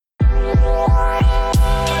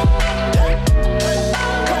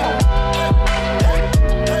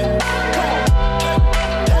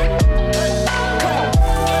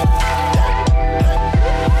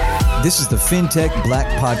This is the FinTech Black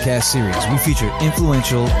Podcast Series. We feature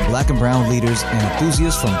influential Black and brown leaders and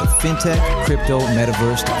enthusiasts from the FinTech, crypto,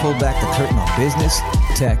 metaverse to pull back the curtain on business,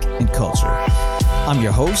 tech, and culture. I'm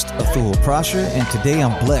your host, Athul Prasher, and today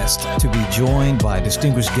I'm blessed to be joined by a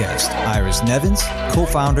distinguished guest, Iris Nevins,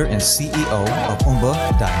 co-founder and CEO of Umba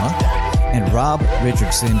Daima, and Rob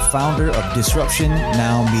Richardson, founder of Disruption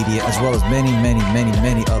Now Media, as well as many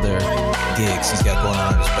other gigs he's got going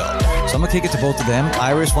on his belt. So I'm going to kick it to both of them.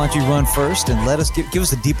 Iris, why don't you run first and let us give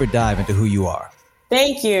us a deeper dive into who you are.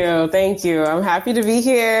 Thank you. I'm happy to be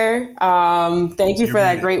here. Thank you for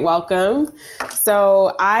that great welcome.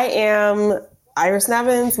 So I am Iris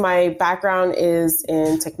Nevins. My background is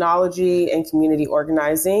in technology and community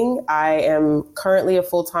organizing. I am currently a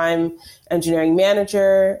full-time engineering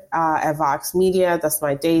manager at Vox Media. That's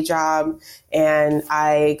my day job. And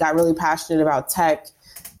I got really passionate about tech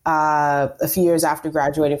a few years after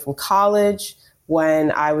graduating from college,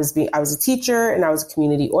 when I was a teacher and I was a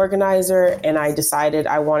community organizer, and I decided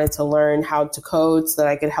I wanted to learn how to code so that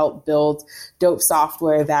I could help build dope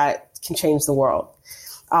software that can change the world.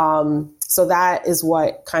 So that is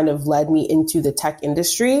what kind of led me into the tech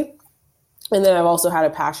industry. And then I've also had a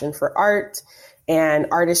passion for art and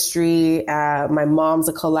artistry. My mom's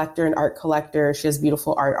a collector, an art collector. She has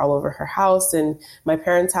beautiful art all over her house and my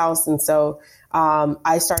parents' house. And so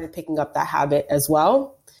I started picking up that habit as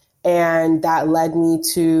well. And that led me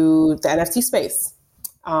to the NFT space.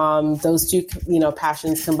 Those two,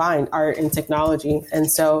 passions combined, art and technology. And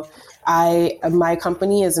so my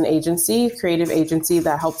company is an agency, creative agency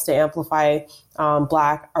that helps to amplify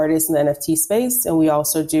Black artists in the NFT space. And we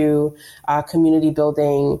also do community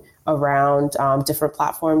building around different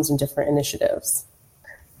platforms and different initiatives.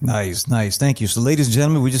 Nice. Thank you. So, ladies and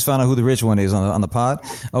gentlemen, we just found out who the rich one is on the pod.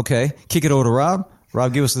 Okay. Kick it over to Rob.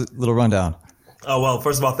 Rob, give us a little rundown. Oh, well,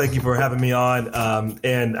 first of all, thank you for having me on.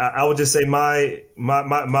 And I would just say my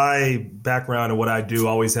background and what I do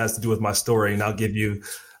always has to do with my story. And I'll give you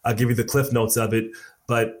the cliff notes of it.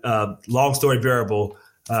 But long story bearable,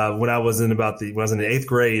 when I was in the eighth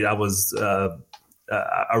grade, I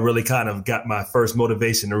really kind of got my first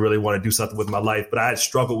motivation to really want to do something with my life. But I had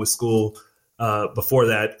struggled with school before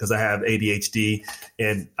that because I have ADHD,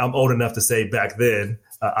 and I'm old enough to say back then,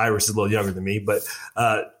 Iris is a little younger than me, but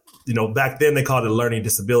back then they called it a learning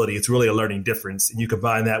disability. It's really a learning difference. And you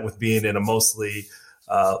combine that with being in a mostly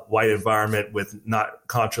white environment with not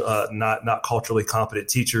culturally competent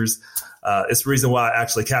teachers. It's the reason why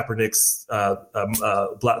actually Kaepernick's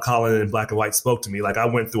Black Colin in Black and White spoke to me. Like, I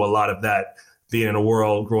went through a lot of that, being in a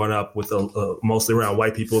world growing up with mostly around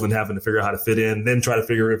white people, then having to figure out how to fit in, then try to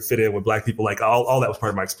fit in with Black people. Like, all that was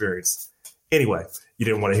part of my experience. Anyway, you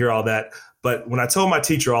didn't want to hear all that. But when I told my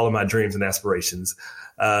teacher all of my dreams and aspirations,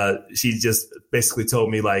 she just basically told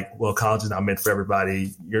me, like, well, college is not meant for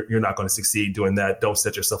everybody. You're not going to succeed doing that. Don't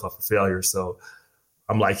set yourself up for failure. So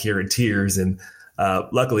I'm like here in tears. And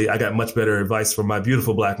luckily, I got much better advice from my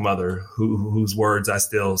beautiful Black mother, whose words I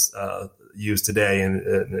still use today,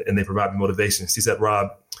 and they provide me motivation. She said,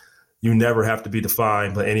 Rob, you never have to be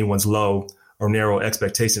defined by anyone's low or narrow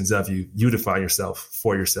expectations of you. You define yourself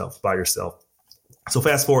for yourself, by yourself. So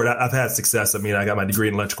fast forward, I've had success. I mean, I got my degree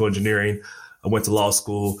in electrical engineering. I went to law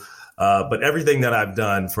school. But everything that I've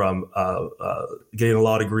done, from getting a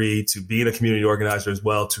law degree to being a community organizer as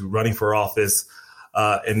well, to running for office,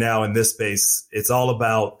 and now in this space, it's all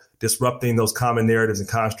about disrupting those common narratives and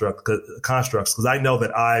constructs. Because I know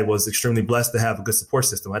that I was extremely blessed to have a good support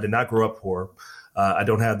system. I did not grow up poor. I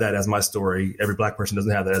don't have that as my story. Every Black person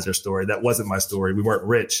doesn't have that as their story. That wasn't my story. We weren't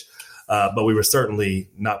rich, but we were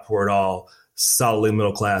certainly not poor at all. Solidly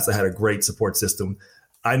middle class. I had a great support system.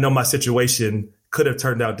 I know my situation could have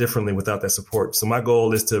turned out differently without that support. So my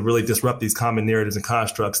goal is to really disrupt these common narratives and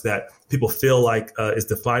constructs that people feel like is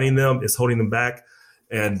defining them, is holding them back,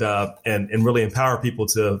 and really empower people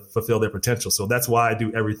to fulfill their potential. So that's why I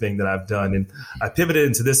do everything that I've done. And I pivoted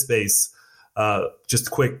into this space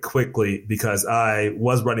just quickly because I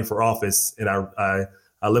was running for office, and I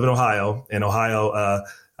live in Ohio, and Ohio,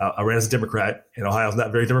 I ran as a Democrat, and Ohio's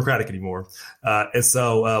not very democratic anymore. And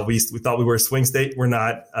so we thought we were a swing state. We're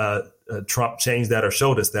not. Trump changed that or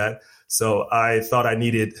showed us that. So I thought I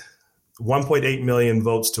needed 1.8 million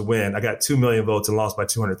votes to win. I got 2 million votes and lost by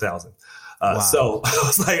 200,000. Wow. So I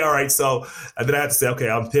was like, all right. So then I had to say, okay,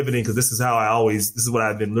 I'm pivoting because this is what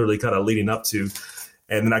I've been literally kind of leading up to.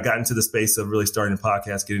 And then I got into the space of really starting a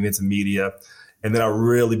podcast, getting into media. And then I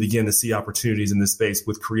really began to see opportunities in this space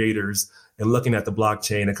with creators and looking at the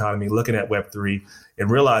blockchain economy, looking at Web3,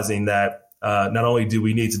 and realizing that not only do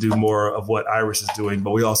we need to do more of what Iris is doing,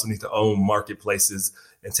 but we also need to own marketplaces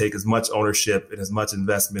and take as much ownership and as much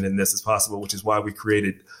investment in this as possible, which is why we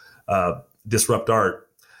created disrupt art.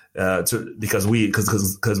 Because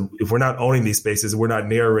if we're not owning these spaces, we're not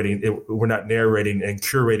narrating and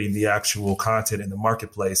curating the actual content in the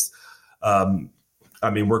marketplace.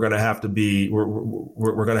 We're going to have to be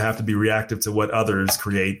we're going to have to be reactive to what others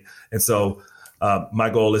create. And so my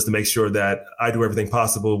goal is to make sure that I do everything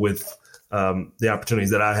possible with the opportunities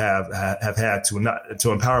that I have had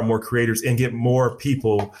to empower more creators and get more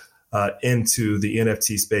people into the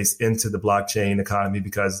NFT space, into the blockchain economy,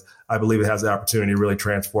 because I believe it has the opportunity to really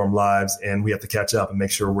transform lives, and we have to catch up and make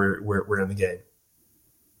sure we're in the game.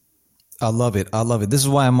 I love it. This is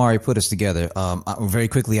why Amari put us together. Very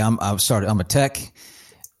quickly, I'm a tech.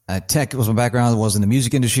 Tech was my background. I was in the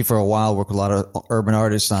music industry for a while. Worked with a lot of urban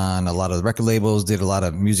artists on a lot of the record labels. Did a lot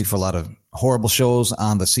of music for a lot of horrible shows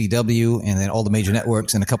on the CW, and then all the major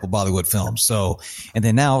networks and a couple Bollywood films. So, and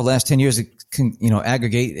then now, last 10 years, it can,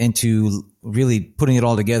 aggregate into really putting it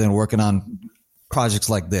all together and working on projects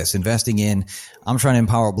like this, investing in. I'm trying to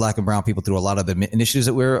empower Black and brown people through a lot of the initiatives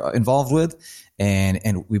that we're involved with,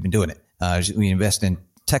 and we've been doing it. We invest in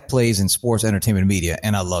tech plays in sports, entertainment, and media,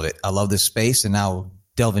 and I love it. I love this space, and now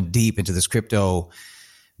delving deep into this crypto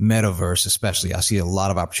metaverse, especially, I see a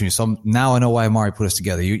lot of opportunities. So now I know why Amari put us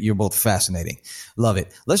together. You're both fascinating. Love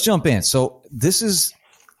it. Let's jump in. So this is,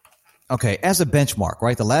 okay, as a benchmark,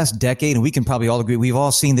 right? The last decade, and we can probably all agree, we've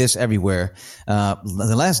all seen this everywhere.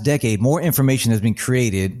 The last decade, more information has been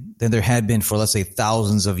created than there had been for, let's say,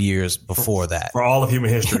 thousands of years before that. For all of human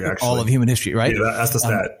history, actually. All of human history, right? Yeah, that's the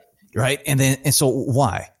stat. Right. And so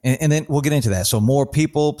why? And then we'll get into that. So more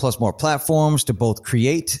people plus more platforms to both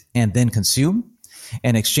create and then consume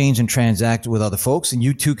and exchange and transact with other folks. And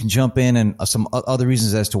you two can jump in and some other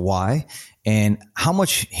reasons as to why, and how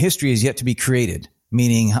much history is yet to be created,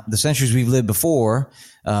 meaning the centuries we've lived before.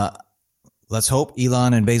 Let's hope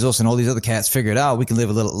Elon and Bezos and all these other cats figure it out. We can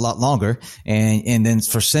live a lot longer. And then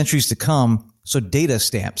for centuries to come. So data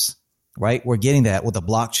stamps, right? We're getting that with the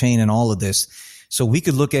blockchain and all of this. So we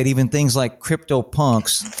could look at even things like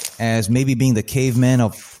CryptoPunks as maybe being the cavemen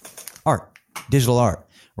of art, digital art,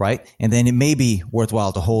 right? And then it may be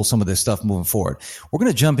worthwhile to hold some of this stuff moving forward. We're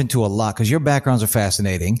going to jump into a lot because your backgrounds are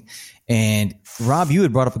fascinating. And Rob, you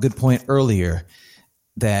had brought up a good point earlier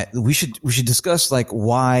that we should discuss like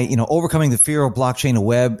why, overcoming the fear of blockchain and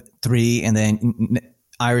Web3, and then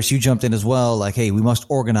Iris, you jumped in as well. Like, hey, we must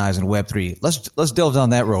organize in Web3. Let's delve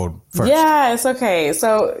down that road first. Yes. Okay.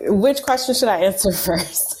 So which question should I answer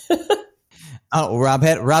first? Oh, Rob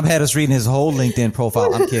had us reading his whole LinkedIn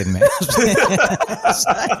profile. I'm kidding, man.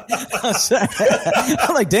 I'm sorry.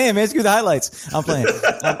 I'm like, damn, man, it's good highlights. I'm playing.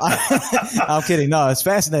 I'm kidding. No, it's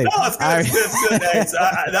fascinating. No, it's good. It's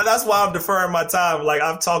good. That's why I'm deferring my time. Like,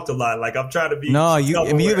 I've talked a lot. Like, I'm trying to be. No, you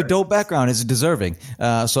have a dope background. It's deserving.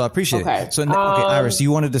 So I appreciate it. So, okay, Iris,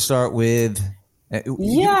 you wanted to start with. I'd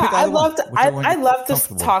love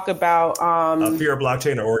to talk about fear of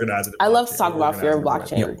blockchain or organizing. I love to talk about fear of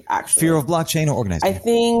blockchain. Actually, fear of blockchain or organizing. I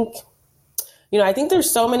think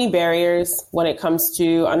there's so many barriers when it comes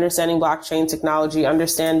to understanding blockchain technology,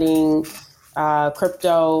 understanding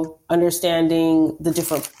crypto, understanding the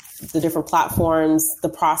different platforms, the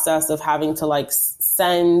process of having to like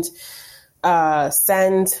send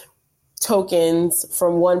tokens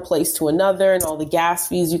from one place to another, and all the gas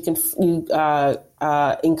fees you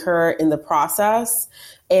incur in the process,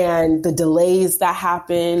 and the delays that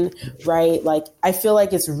happen, right? Like, I feel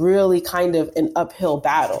like it's really kind of an uphill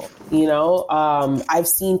battle, I've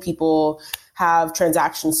seen people have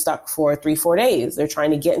transactions stuck for 3-4 days. They're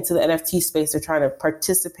trying to get into the NFT space. They're trying to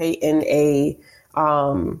participate in a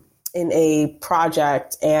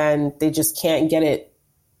project, and they just can't get it.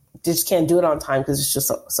 They just can't do it on time because it's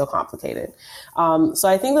just so complicated. So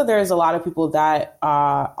I think that there's a lot of people that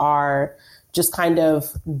are just kind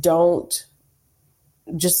of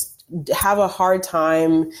just have a hard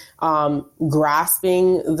time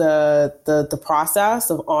grasping the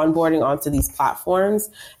process of onboarding onto these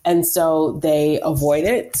platforms, and so they avoid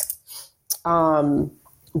it.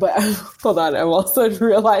 But hold on, I'm also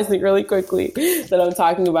realizing really quickly that I'm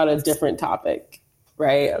talking about a different topic.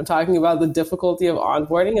 Right? I'm talking about the difficulty of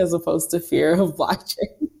onboarding as opposed to fear of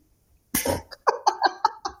blockchain.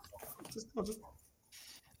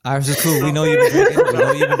 Iris is cool. We know you've been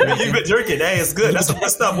drinking. You've been drinking. Hey, it's good. That's some good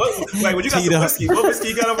stuff. Wait, when you got some whiskey, what whiskey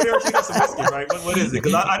you got over there? You got some whiskey, right? What is it?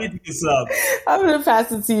 Because I need to get some. I'm going to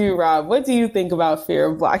pass it to you, Rob. What do you think about fear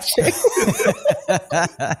of blockchain?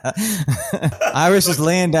 Iris is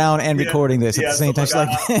laying down and recording this at the same time. She's like,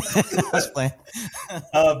 let's play.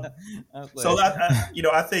 So,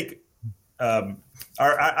 I think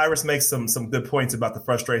Iris makes some good points about the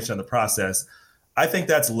frustration of the process. I think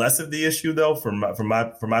that's less of the issue, though, from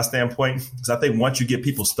my standpoint, because I think once you get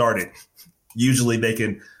people started, usually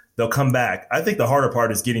they'll come back. I think the harder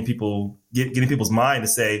part is getting people's mind to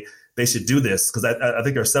say they should do this, because I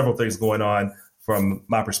think there are several things going on from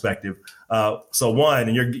my perspective. So one,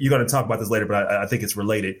 and you're going to talk about this later, but I think it's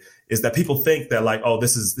related, is that people think that like, oh,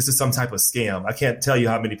 this is some type of scam. I can't tell you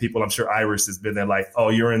how many people, I'm sure Iris has been there, like, oh,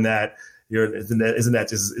 you're in that, isn't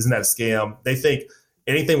that a scam? They think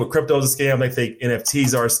anything with crypto is a scam. They think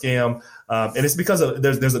NFTs are a scam, and it's because of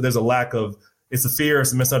there's a lack of, it's a fear,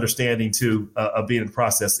 it's a misunderstanding too of being in the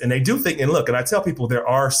process. And they do think, and look, and I tell people there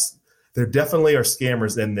definitely are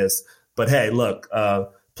scammers in this, but hey, look,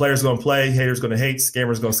 players going to play, haters going to hate,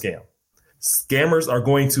 scammers going to scam. Scammers are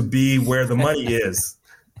going to be where the money is.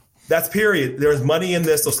 That's period. There's money in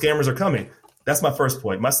this, so scammers are coming. That's my first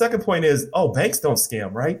point. My second point is, banks don't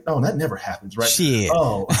scam, right? Oh, that never happens, right? Shit.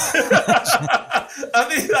 Oh,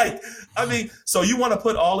 I mean, so you want to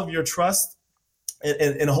put all of your trust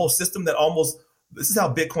in a whole system that this is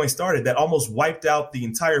how Bitcoin started, that almost wiped out the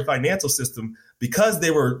entire financial system because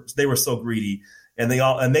they were so greedy, and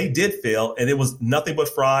they did fail, and it was nothing but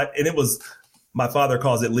fraud, and it was, my father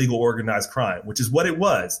calls it legal organized crime, which is what it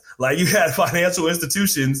was. Like, you had financial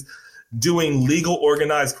institutions doing legal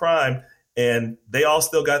organized crime, and they all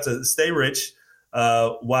still got to stay rich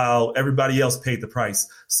while everybody else paid the price.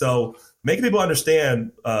 So making people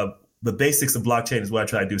understand the basics of blockchain is what I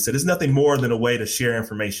try to do. So there's nothing more than a way to share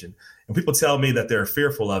information. And people tell me that they're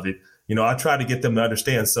fearful of it. I try to get them to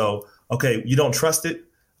understand. So, okay, you don't trust it.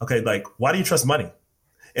 Okay, like, why do you trust money?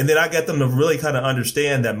 And then I get them to really kind of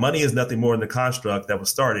understand that money is nothing more than the construct that was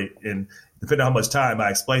started. And depending on how much time I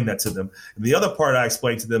explain that to them. And the other part I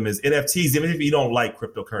explain to them is NFTs, even if you don't like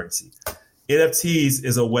cryptocurrency, NFTs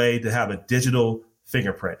is a way to have a digital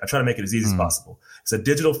fingerprint. I try to make it as easy as possible. It's a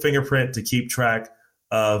digital fingerprint to keep track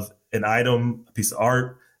of an item, a piece of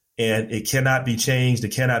art, and it cannot be changed. It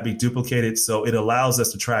cannot be duplicated. So it allows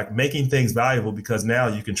us to track, making things valuable, because now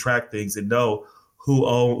you can track things and know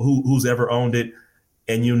who's ever owned it,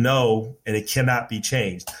 and and it cannot be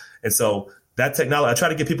changed. And so that technology, I try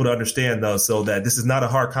to get people to understand, though, so that this is not a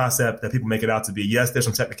hard concept that people make it out to be. Yes, there's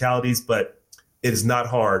some technicalities, but it is not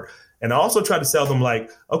hard. And I also try to tell them,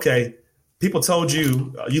 like, okay, people told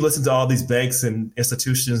you, you listen to all these banks and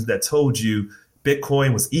institutions that told you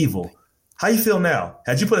Bitcoin was evil. How you feel now?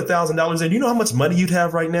 Had you put $1,000 in, you know how much money you'd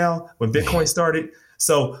have right now when Bitcoin started?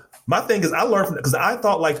 So my thing is, I learned from, because I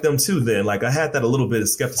thought like them too then. Like, I had that a little bit of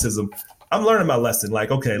skepticism. I'm learning my lesson. Like,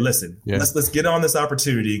 okay, listen, let's get on this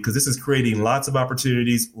opportunity, because this is creating lots of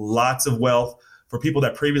opportunities, lots of wealth for people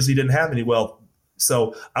that previously didn't have any wealth.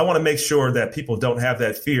 So I want to make sure that people don't have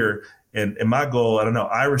that fear. And my goal, I don't know,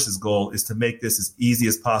 Iris's goal is to make this as easy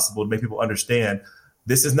as possible, to make people understand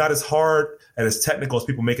this is not as hard and as technical as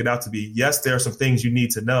people make it out to be. Yes, there are some things you need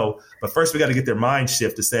to know, but first we got to get their mind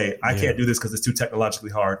shift to say, I can't do this because it's too technologically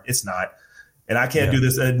hard. It's not. And I can't do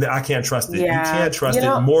this, and I can't trust it. Yeah. You can't trust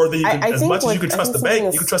it more than you can. As much as you can trust the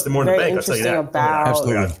bank, you can trust it more than the bank. I'll tell you that.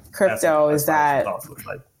 About crypto is that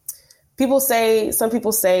some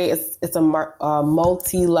people say it's a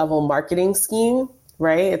multi-level marketing scheme,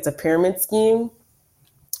 right? It's a pyramid scheme.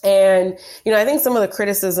 And, I think some of the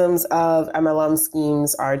criticisms of MLM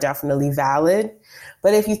schemes are definitely valid.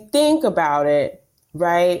 But if you think about it,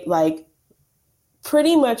 right, like,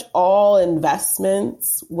 pretty much all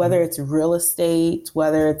investments, whether it's real estate,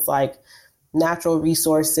 whether it's like natural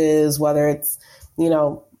resources, whether it's,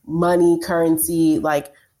 money, currency,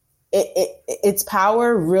 like its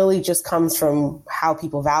power really just comes from how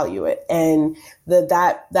people value it. And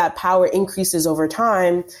that power increases over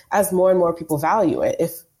time as more and more people value it.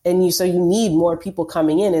 So you need more people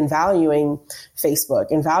coming in and valuing Facebook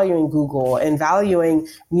and valuing Google and valuing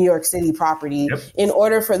New York City property in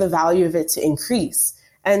order for the value of it to increase.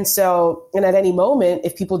 And at any moment,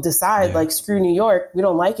 if people decide like, screw New York, we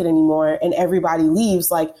don't like it anymore, and everybody leaves,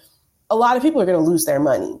 like, a lot of people are going to lose their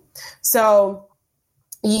money. So,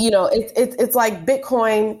 it's like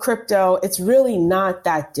Bitcoin, crypto, it's really not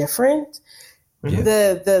that different. Yeah.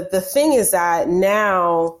 The thing is that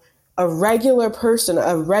now, a regular person,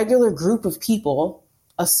 a regular group of people,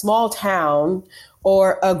 a small town,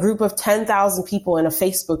 or a group of 10,000 people in a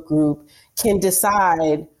Facebook group can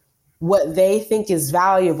decide what they think is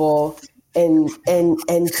valuable and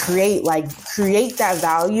create that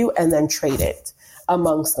value and then trade it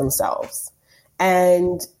amongst themselves.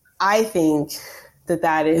 And I think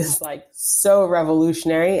that is like so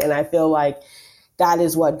revolutionary. And I feel like that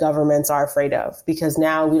is what governments are afraid of, because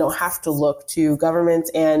now we don't have to look to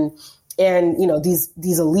governments and and, you know, these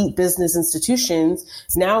elite business institutions,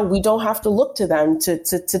 now we don't have to look to them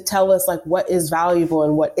to tell us like what is valuable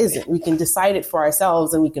and what isn't. We can decide it for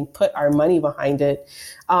ourselves, and we can put our money behind it,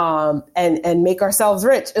 and make ourselves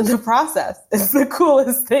rich in the process. It's the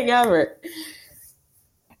coolest thing ever.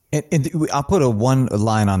 And I'll put a one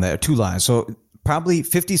line on there, 2 lines. So probably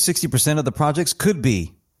 50-60% of the projects could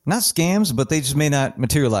be not scams, but they just may not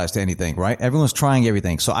materialize to anything, right? Everyone's trying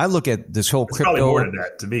everything. So I look at this whole crypto. Probably more than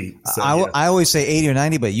that to me. So, I always say 80 or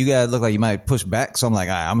 90, but you guys look like you might push back. So I'm like,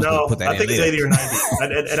 all right, I'm just going to put that in. I think it's 80 or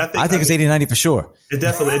 90. And I think it's 80 or 90 for sure. It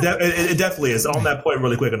definitely is. On that point,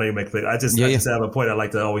 really quick, I know you make it. I just have a point I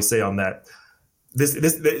like to always say on that.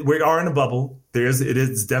 This we are in a bubble. It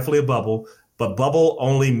is definitely a bubble, but bubbles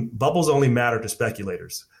only matter to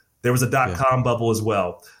speculators. There was a .com bubble as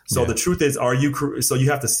well. So the truth is, so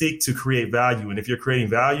you have to seek to create value. And if you're creating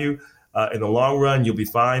value in the long run, you'll be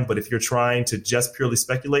fine. But if you're trying to just purely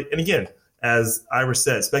speculate, and again, as Iris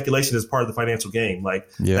said, speculation is part of the financial game.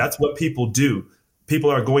 That's what people do.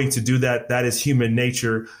 People are going to do that. That is human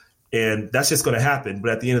nature. And that's just going to happen.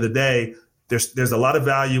 But at the end of the day, there's a lot of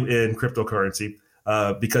value in cryptocurrency.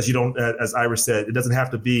 Because you don't, as Iris said, it doesn't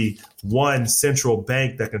have to be one central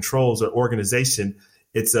bank that controls an organization.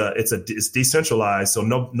 It's decentralized. So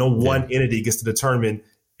no one entity gets to determine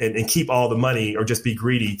and keep all the money or just be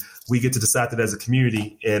greedy. We get to decide that as a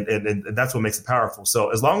community, and that's what makes it powerful. So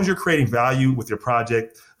as long as you're creating value with your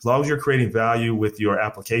project, as long as you're creating value with your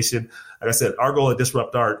application, like I said, our goal at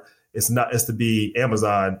Disrupt Art is to be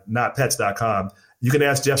Amazon, not Pets.com. You can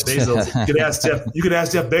ask Jeff Bezos. You can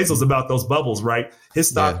ask Jeff Bezos about those bubbles, right? His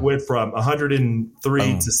stock went from $103 to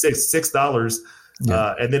 $6.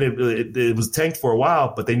 And then it was tanked for a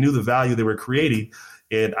while, but they knew the value they were creating.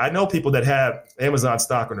 And I know people that have Amazon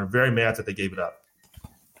stock and are very mad that they gave it up.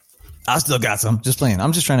 I still got some. Just playing.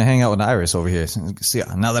 I'm just trying to hang out with Iris over here. See,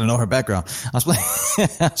 now that I know her background, I was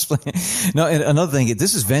playing. No, and another thing,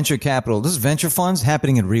 this is venture capital. This is venture funds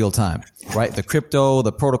happening in real time, right? The crypto,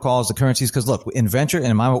 the protocols, the currencies. Because look, in venture,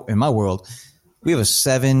 in my world, we have a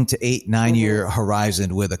 7 to 8, 9 year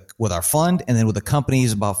horizon with our fund, and then with the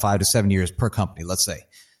companies about 5 to 7 years per company, let's say.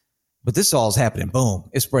 But this all is happening. Boom!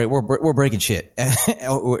 We're breaking shit.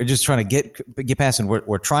 We're just trying to get past, and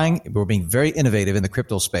we're being very innovative in the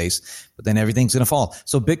crypto space. But then everything's going to fall.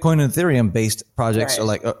 So Bitcoin and Ethereum based projects are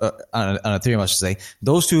like on Ethereum, I should say.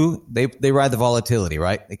 Those two they ride the volatility,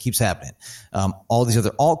 right? It keeps happening. All these other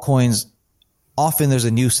altcoins. Often there's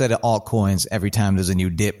a new set of altcoins every time there's a new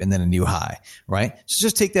dip and then a new high, right? So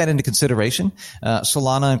just take that into consideration.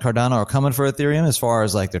 Solana and Cardano are coming for Ethereum as far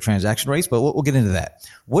as like their transaction rates, but we'll get into that.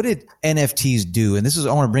 What did NFTs do? And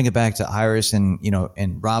I want to bring it back to Iris and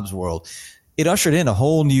Rob's world. It ushered in a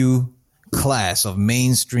whole new class of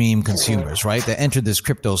mainstream consumers, right? That entered this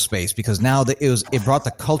crypto space because now it brought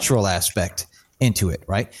the cultural aspect into it,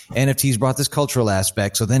 right? NFTs brought this cultural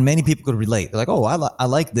aspect. So then many people could relate. They're like, oh, I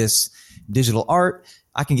like this digital art.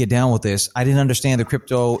 I can get down with this. I didn't understand the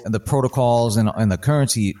crypto and the protocols and the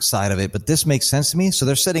currency side of it, but this makes sense to me. So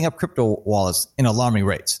they're setting up crypto wallets in alarming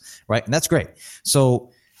rates, right? And that's great.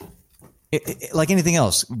 So like anything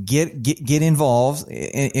else, get involved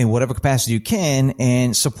in whatever capacity you can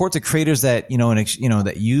and support the creators that,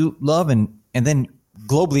 that you love. And then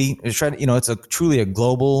globally, it's truly a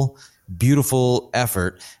global, beautiful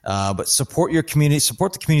effort. But support your community,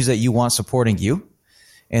 support the communities that you want supporting you.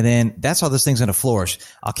 And then that's how this thing's going to flourish.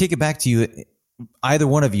 I'll kick it back to you, either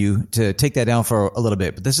one of you, to take that down for a little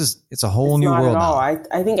bit. But it's a whole new world now. I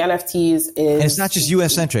think NFTs is, and it's not just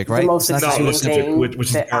US centric, right? The most exciting thing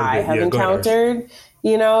which that I have encountered,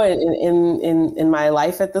 in my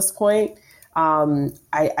life at this point. I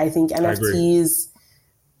think NFTs,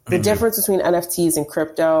 the difference between NFTs and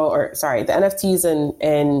the NFTs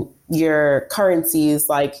and your currencies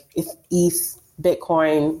like ETH,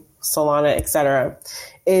 Bitcoin, Solana, etc.,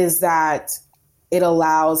 is that it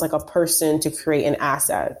allows like a person to create an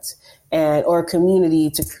asset or a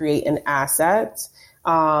community to create an asset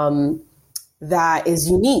that is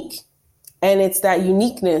unique. And it's that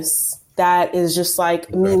uniqueness that is just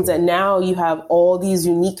like means that now you have all these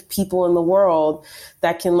unique people in the world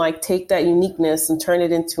that can like take that uniqueness and turn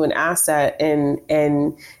it into an asset and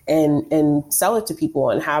sell it to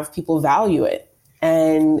people and have people value it.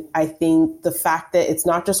 And I think the fact that it's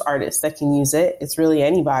not just artists that can use it, it's really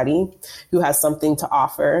anybody who has something to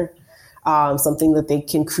offer, something that they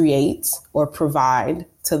can create or provide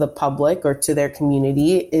to the public or to their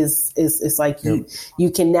community is like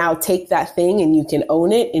you can now take that thing and you can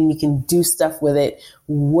own it and you can do stuff with it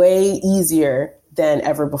way easier than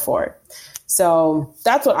ever before. So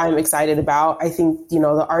that's what I'm excited about. I think,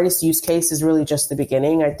 the artist use case is really just the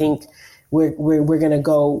beginning. I think we're going to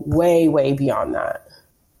go way, way beyond that.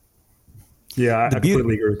 Yeah, I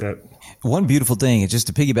completely agree with that. One beautiful thing, is just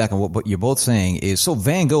to piggyback on what you're both saying, is so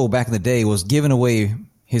Van Gogh back in the day was giving away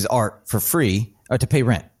his art for free or to pay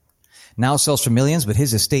rent. Now it sells for millions, but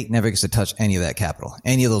his estate never gets to touch any of that capital,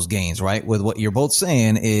 any of those gains, right? With what you're both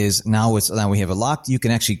saying is now we have it locked. You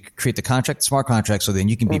can actually create the contract, smart contract, so then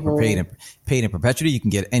you can be paid in perpetuity. You can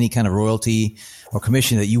get any kind of royalty or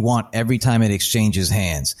commission that you want every time it exchanges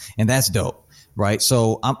hands. And that's dope, right?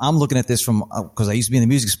 So I'm looking at this from, cause I used to be in the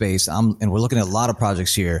music space. And we're looking at a lot of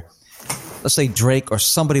projects here. Let's say Drake or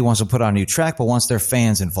somebody wants to put out a new track, but wants their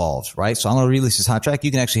fans involved, right? So I'm going to release this hot track. You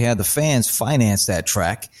can actually have the fans finance that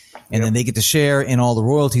track, and then they get to share in all the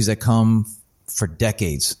royalties that come for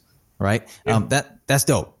decades, right? That's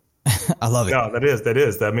dope. I love it. No, that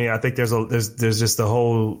is. I mean, I think there's just a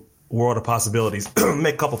whole world of possibilities.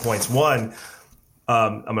 Make a couple points. One,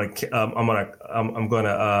 I'm gonna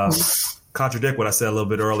contradict what I said a little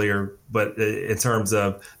bit earlier, but in terms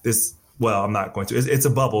of this. Well, I'm not going to. It's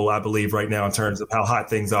a bubble, I believe, right now in terms of how hot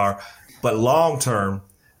things are. But long term,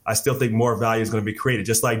 I still think more value is going to be created.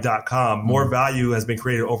 Just like .com, more value has been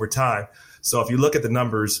created over time. So if you look at the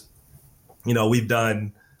numbers, we've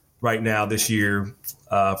done right now this year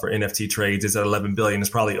for NFT trades, it's at 11 billion.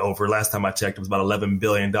 It's probably over. Last time I checked, it was about $11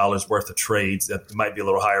 billion worth of trades. That might be a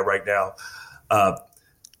little higher right now.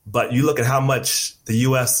 But you look at how much the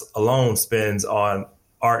U.S. alone spends on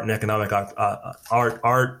art and economic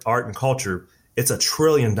art and culture, it's $1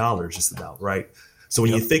 trillion just about, right? So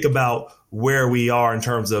when you think about where we are in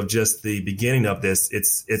terms of just the beginning of this,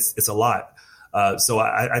 it's a lot. So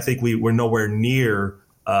I think we're nowhere near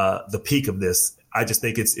the peak of this. I just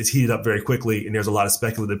think it's heated up very quickly, and there's a lot of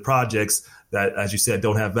speculative projects that, as you said,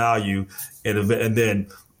 don't have value. And then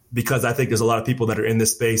because I think there's a lot of people that are in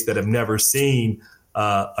this space that have never seen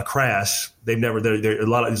a crash. There's a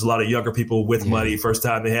lot of younger people with money. First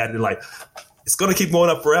time they had it, like, it's going to keep going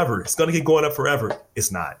up forever. It's going to keep going up forever. It's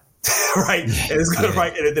not. Right. And it's going to,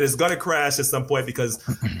 right. And then it's going to crash at some point because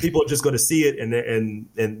people are just going to see it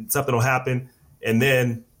and something will happen. And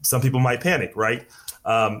then some people might panic. Right.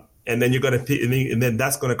 And then and then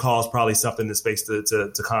that's going to cause probably something in the space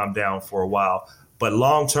to calm down for a while. But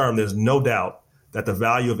long term, there's no doubt that the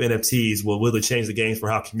value of NFTs will really change the game for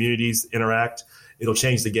how communities interact. It'll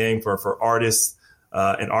change the game for artists,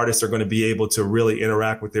 and artists are going to be able to really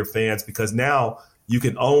interact with their fans because now you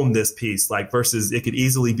can own this piece, like versus it could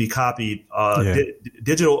easily be copied.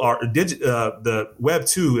 Digital art, the Web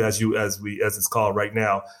 2, as it's called right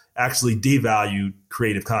now, actually devalued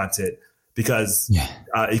creative content because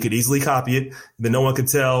you could easily copy it. Then no one could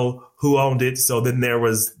tell who owned it. So then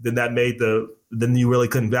then you really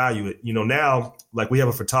couldn't value it. Now, like, we have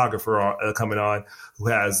a photographer coming on who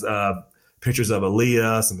has pictures of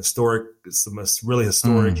Aaliyah, some really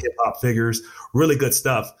historic hip hop figures, really good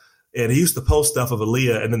stuff. And he used to post stuff of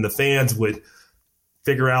Aaliyah, and then the fans would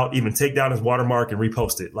figure out, even take down his watermark and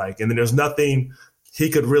repost it. And then there's nothing he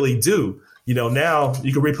could really do. Now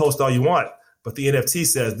you can repost all you want, but the NFT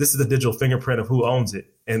says this is the digital fingerprint of who owns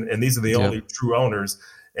it. And these are the only true owners.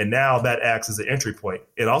 And now that acts as an entry point.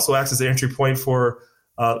 It also acts as an entry point for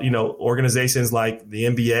organizations like the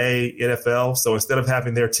NBA, NFL. So instead of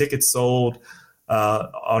having their tickets sold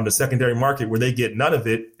on the secondary market where they get none of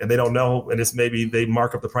it and they don't know, and it's maybe they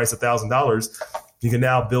mark up the price $1,000, you can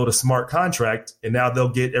now build a smart contract, and now they'll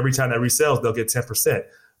get, every time that resells, they'll get 10%.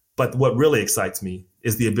 But what really excites me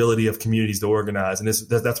is the ability of communities to organize. And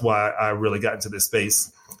that's why I really got into this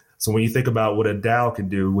space. So when you think about what a DAO can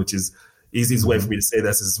do, which is easiest way for me to say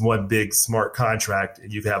this is one big smart contract,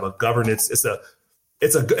 and you can have a governance. It's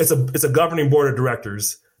a governing board of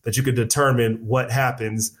directors that you could determine what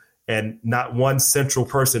happens, and not one central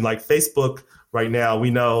person like Facebook right now. We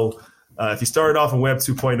know if you started off in Web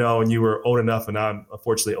 2.0 and you were old enough, and I'm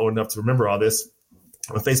unfortunately old enough to remember all this,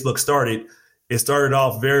 when Facebook started, it started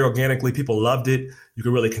off very organically. People loved it. You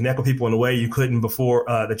could really connect with people in a way you couldn't before,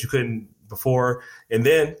 And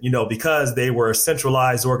then, because they were a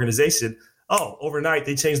centralized organization, overnight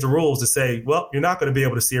they changed the rules to say, well, you're not going to be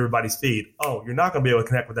able to see everybody's feed. Oh, you're not going to be able to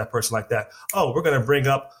connect with that person like that. Oh, we're going to bring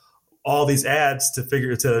up all these ads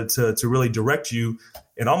to really direct you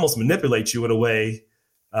and almost manipulate you in a way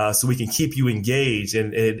so we can keep you engaged.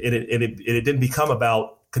 And it didn't become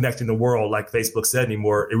about connecting the world like Facebook said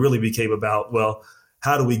anymore. It really became about, well,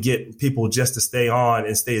 how do we get people just to stay on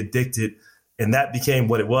and stay addicted? And that became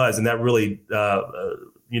what it was. And that really,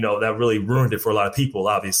 that really ruined it for a lot of people,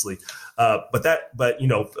 obviously. But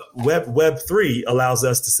Web 3 allows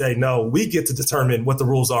us to say, no, we get to determine what the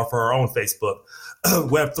rules are for our own Facebook.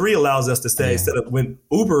 Web 3 allows us to say, instead of when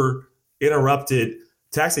Uber interrupted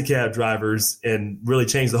taxi cab drivers and really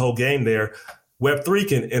change the whole game there. Web3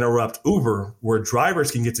 can interrupt Uber, where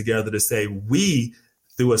drivers can get together to say, we,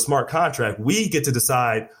 through a smart contract, we get to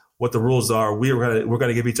decide what the rules are. We're going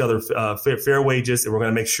to give each other fair wages, and we're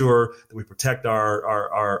going to make sure that we protect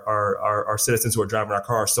our citizens who are driving our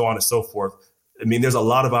cars, so on and so forth. I mean, there's a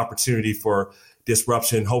lot of opportunity for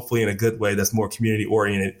disruption, hopefully in a good way that's more community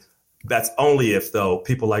oriented. That's only if, though,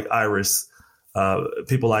 people like Iris,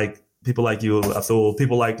 people like you, Athul,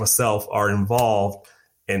 people like myself are involved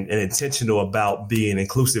and intentional about being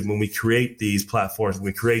inclusive when we create these platforms, when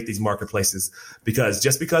we create these marketplaces. Because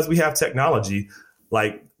just because we have technology,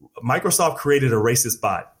 like Microsoft created a racist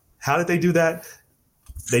bot. How did they do that?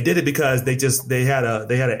 They did it because they had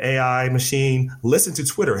an AI machine listen to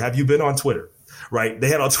Twitter. Have you been on Twitter? Right? They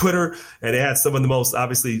had on Twitter, and they had some of the most,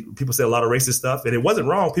 obviously, people say a lot of racist stuff, and it wasn't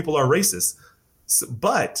wrong. People are racist.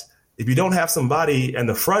 But if you don't have somebody in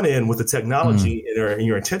the front end with the technology and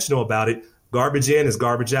you're intentional about it, garbage in is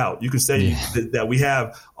garbage out. You can say that we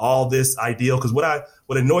have all this ideal, because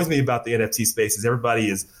what annoys me about the NFT space is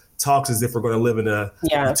everybody talks as if we're going to live in a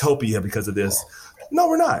utopia because of this. No,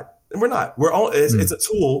 we're not. We're not. It's a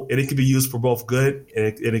tool, and it can be used for both good and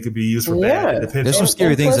it could be used for bad. There's some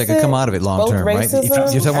scary things that could come out of it long term, right? If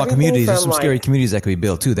you're talking about communities, there's some scary communities that could be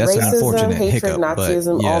built too. That's an unfortunate hiccup.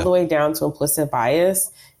 Nazism, all the way down to implicit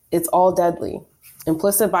bias. It's all deadly.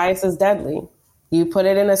 Implicit bias is deadly. You put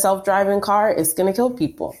it in a self-driving car, it's going to kill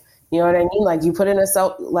people. You know what I mean? Like you put in it's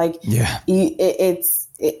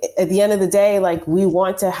at the end of the day, like we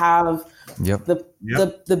want to have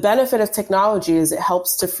the benefit of technology is it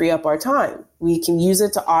helps to free up our time. We can use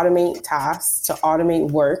it to automate tasks, to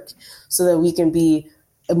automate work so that we can be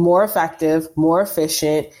more effective, more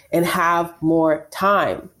efficient, and have more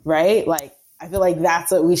time, right? Like, I feel like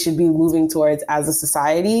that's what we should be moving towards as a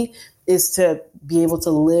society, is to be able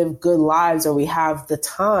to live good lives where we have the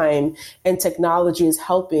time, and technology is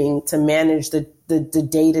helping to manage the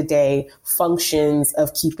day-to-day functions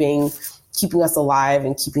of keeping us alive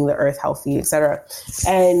and keeping the earth healthy, et cetera.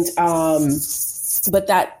 And, but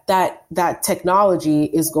that technology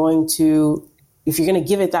is going to, if you're going to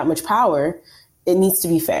give it that much power, it needs to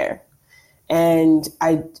be fair. And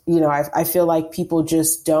I feel like people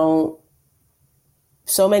just don't,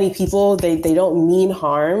 so many people, they don't mean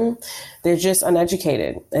harm. They're just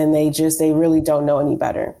uneducated, and they really don't know any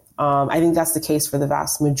better. I think that's the case for the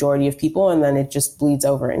vast majority of people. And then it just bleeds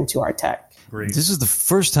over into our tech. Great. This is the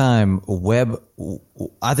first time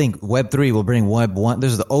I think Web3 will bring Web 1.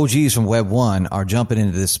 This is the OGs from Web 1 are jumping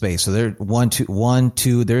into this space. So they're 1,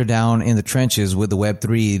 2, they're down in the trenches with the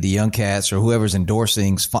Web3, the young cats or whoever's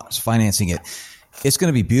endorsing, financing it. It's going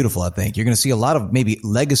to be beautiful, I think. You're going to see a lot of maybe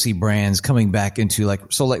legacy brands coming back into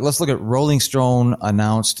let's look at Rolling Stone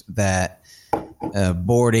announced that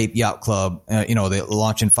Bored Ape Yacht Club, they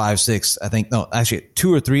launch in 5, 6. I think, no, actually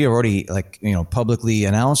 2 or 3 are already publicly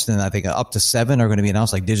announced. And I think up to 7 are going to be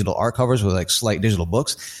announced, like digital art covers with like slight digital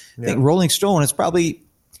books. I think Rolling Stone is probably,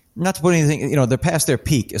 not to put anything, they're past their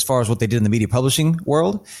peak as far as what they did in the media publishing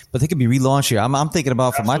world, but they could be relaunched here. I'm thinking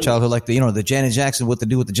about from my childhood, like the Janet Jackson, what to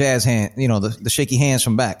do with the jazz hand, the shaky hands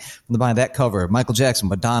from back, from behind that cover, Michael Jackson,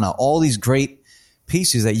 Madonna, all these great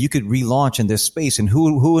pieces that you could relaunch in this space. And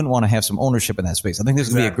who wouldn't want to have some ownership in that space? I think there's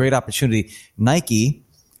going to be a great opportunity. Nike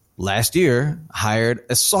last year hired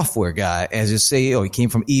a software guy as his CEO. He came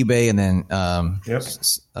from eBay and then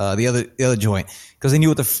the other joint, because they knew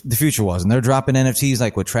what the future was, and they're dropping NFTs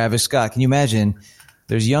like with Travis Scott. Can you imagine?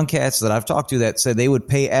 There's young cats that I've talked to that said they would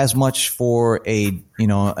pay as much for an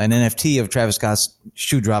NFT of Travis Scott's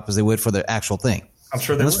shoe drop as they would for the actual thing. I'm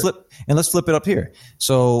sure they would. Let's flip it up here.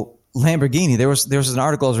 So Lamborghini, there was an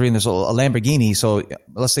article I was reading, a Lamborghini. So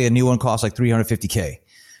let's say a new one costs like $350K.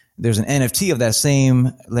 There's an NFT of that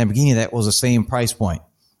same Lamborghini that was the same price point.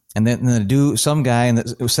 And then some guy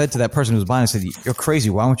said to that person who was buying it, said, "You're crazy.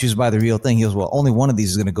 Why won't you just buy the real thing?" He goes, "Well, only one of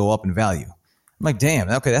these is going to go up in value." I'm like, damn,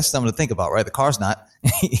 okay, that's something to think about, right? The car's not,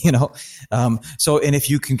 So, and if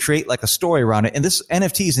you can create like a story around it, and this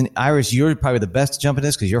NFTs, and Iris, you're probably the best to jump in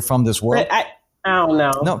this because you're from this world. I don't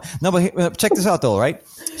know. No, but check this out though, right?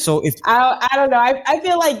 So if I don't know, I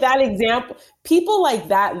feel like that example, people like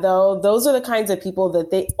that though, those are the kinds of people that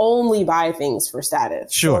they only buy things for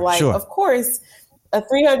status. Sure. Of course, a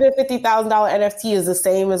 $350,000 NFT is the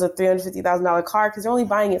same as a $350,000 car because they're only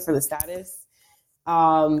buying it for the status.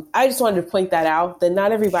 I just wanted to point that out, that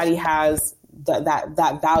not everybody has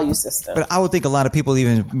that value system. But I would think a lot of people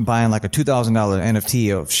even buying like a $2,000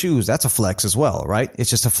 NFT of shoes, that's a flex as well, right? It's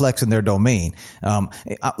just a flex in their domain.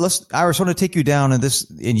 Iris, I want to take you down in this,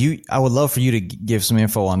 and I would love for you to give some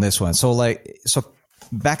info on this one. So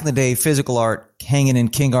back in the day, physical art hanging in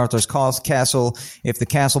King Arthur's castle. If the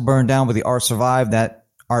castle burned down but the art survived, that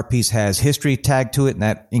art piece has history tagged to it, and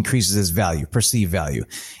that increases its value, perceived value.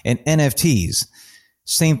 And NFTs,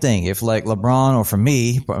 same thing. If like LeBron, or for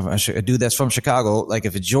me, a dude that's from Chicago, like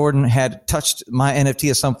if Jordan had touched my NFT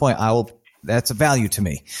at some point, that's a value to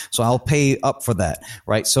me. So I'll pay up for that,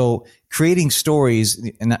 right? So creating stories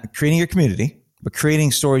and not creating your community, but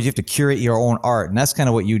creating stories, you have to curate your own art. And that's kind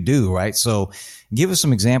of what you do, right? So give us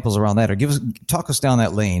some examples around that, or talk us down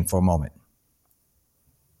that lane for a moment.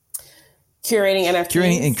 Curating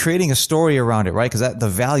NFTs. And creating a story around it, right? Because the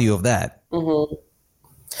value of that. Mm-hmm.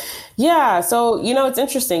 Yeah. So, it's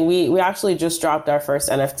interesting. We actually just dropped our first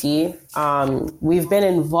NFT. We've been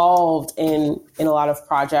involved in a lot of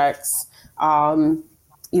projects,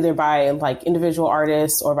 either by like individual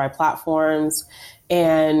artists or by platforms.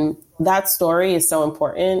 And that story is so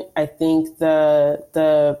important. I think there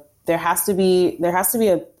has to be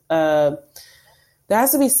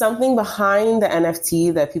something behind the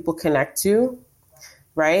NFT that people connect to,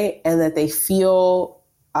 right? And that they feel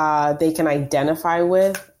they can identify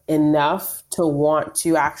with enough to want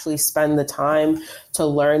to actually spend the time to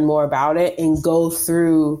learn more about it and go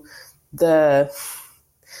through the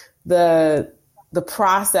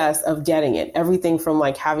process of getting it. Everything from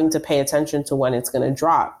like having to pay attention to when it's going to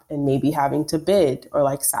drop, and maybe having to bid or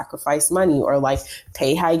like sacrifice money or like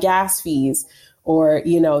pay high gas fees, or,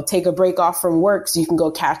 take a break off from work so you can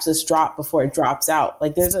go catch this drop before it drops out.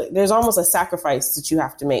 Like there's almost a sacrifice that you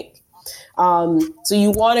have to make. So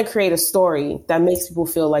you want to create a story that makes people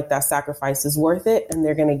feel like that sacrifice is worth it and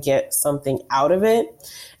they're going to get something out of it.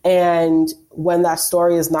 And when that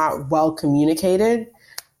story is not well communicated,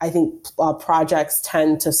 I think projects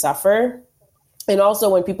tend to suffer. And also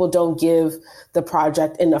when people don't give the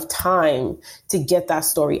project enough time to get that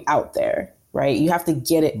story out there, right? You have to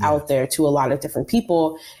get it out there to a lot of different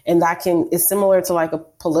people. And that is similar to like a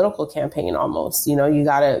political campaign almost. You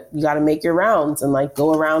gotta make your rounds and like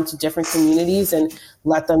go around to different communities and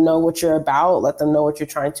let them know what you're about, let them know what you're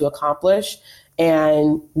trying to accomplish.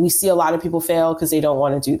 And we see a lot of people fail because they don't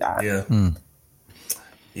want to do that. Yeah.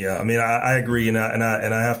 Yeah. I mean, I agree. And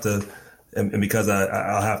I have to, and because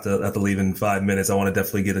I'll have to leave in 5 minutes, I want to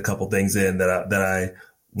definitely get a couple things in that I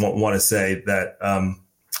want to say that,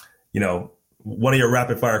 one of your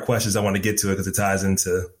rapid fire questions, I want to get to it because it ties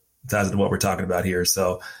into what we're talking about here.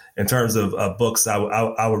 So in terms of books,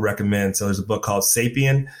 I would recommend, so there's a book called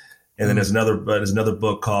Sapien, and then there's another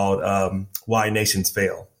book called Why Nations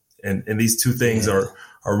Fail. And these two things are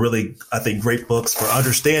really, I think, great books for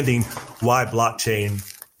understanding why blockchain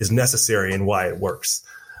is necessary and why it works.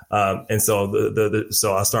 And so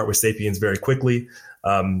so I'll start with Sapiens very quickly.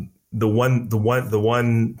 The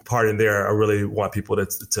one part in there I really want people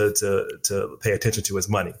to pay attention to is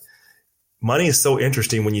money. Money is so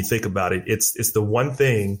interesting when you think about it. It's the one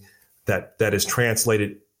thing that has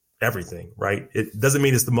translated everything, right? It doesn't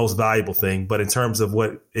mean it's the most valuable thing, but in terms of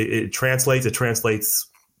what it translates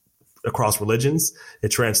across religions, it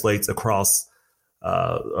translates across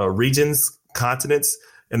regions, continents,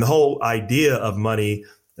 and the whole idea of money.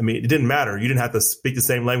 I mean, it didn't matter. You didn't have to speak the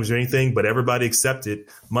same language or anything, but everybody accepted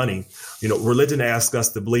money. Religion asked us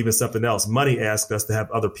to believe in something else. Money asked us to have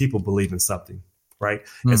other people believe in something, right?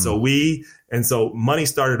 Mm. And so money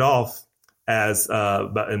started off as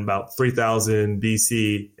in about 3000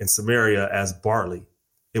 BC in Samaria as barley.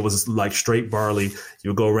 It was like straight barley.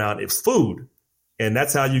 You would go around. It was food, and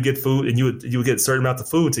that's how you get food. And you would get a certain amount of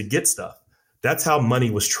food to get stuff. That's how money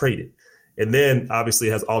was traded. And then obviously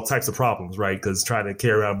it has all types of problems, right? Because trying to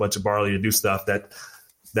carry around a bunch of barley to do stuff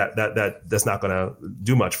that's not going to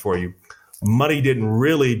do much for you. Money didn't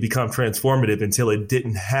really become transformative until it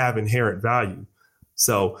didn't have inherent value.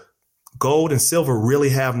 So gold and silver really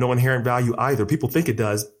have no inherent value either. People think it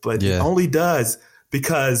does, but it only does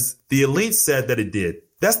because the elite said that it did.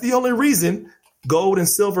 That's the only reason gold and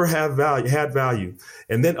silver had value.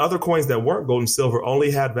 And then other coins that weren't gold and silver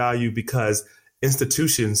only had value because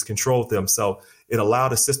institutions controlled them. So it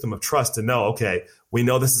allowed a system of trust to know, okay, we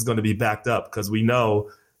know this is going to be backed up because we know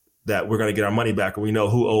that we're going to get our money back, and we know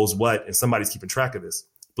who owes what, and somebody's keeping track of this.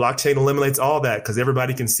 Blockchain eliminates all that because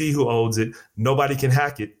everybody can see who owns it. Nobody can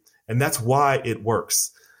hack it. And that's why it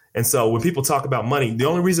works. And so when people talk about money, the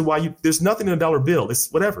only reason why there's nothing in a dollar bill.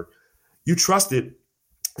 It's whatever. You trust it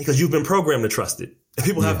because you've been programmed to trust it. And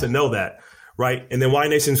people have to know that, right? And then Why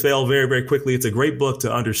Nations Fail very, very quickly. It's a great book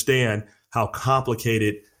to understand how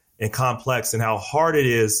complicated and complex and how hard it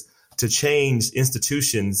is to change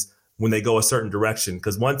institutions when they go a certain direction.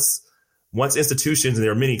 Because once institutions, and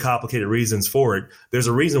there are many complicated reasons for it, there's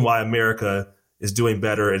a reason why America is doing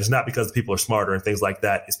better. And it's not because people are smarter and things like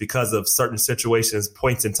that. It's because of certain situations,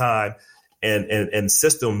 points in time, and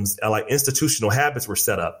systems, like institutional habits were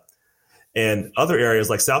set up. And other areas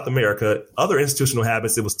like South America, other institutional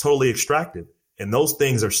habits, it was totally extractive. And those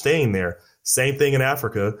things are staying there. Same thing in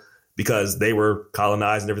Africa, because they were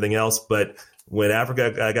colonized and everything else. But when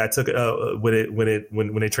Africa when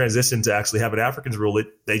they transitioned to actually having Africans rule it,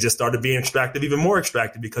 they just started being extractive, even more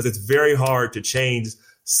extractive, because it's very hard to change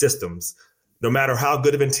systems, no matter how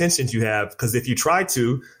good of intentions you have. Because if you try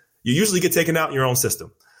to, you usually get taken out in your own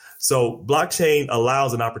system. So blockchain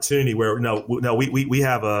allows an opportunity where we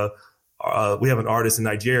have an artist in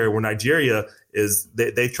Nigeria, where Nigeria is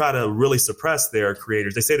they try to really suppress their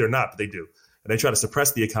creators. They say they're not, but they do, and they try to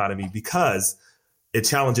suppress the economy because it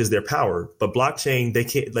challenges their power. But blockchain, they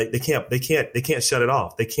can't shut it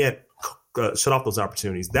off. They can't shut off those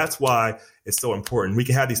opportunities. That's why it's so important. We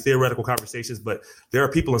can have these theoretical conversations, but there are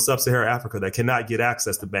people in sub-Saharan Africa that cannot get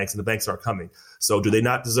access to banks, and the banks aren't coming. So do they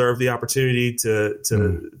not deserve the opportunity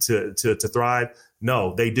to thrive?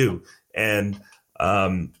 No, they do. And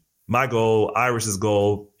my goal, Iris's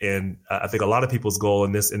goal, and I think a lot of people's goal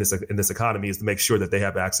in this economy is to make sure that they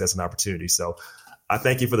have access and opportunity. So I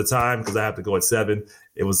thank you for the time, because I have to go at 7.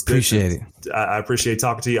 It was good. Appreciate it. I appreciate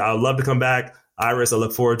talking to you. I would love to come back. Iris, I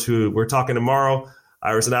look forward to, we're talking tomorrow.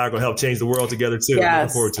 Iris and I are going to help change the world together too. Yes. I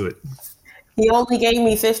look forward to it. He only gave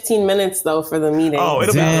me 15 minutes though for the meeting. Oh,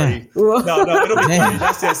 it'll be 30. No, it'll be 30.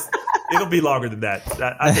 That's just, it'll be longer than that.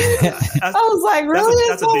 I was like, really?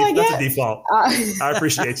 That's a default. I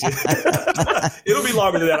appreciate you. It'll be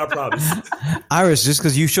longer than that, I promise. Iris, just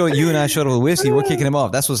because you and I showed up with whiskey, we're kicking him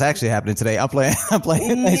off. That's what's actually happening today. I'm playing.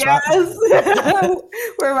 Thanks, yes.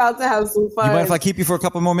 We're about to have some fun. You mind if I keep you for a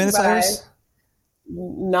couple more minutes, Bye. Iris?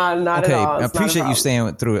 Not okay, at all. I appreciate you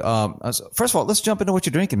staying through it. First of all, let's jump into what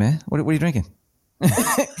you're drinking, man. What are you drinking?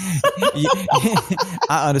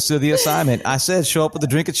 I understood the assignment. I said show up with a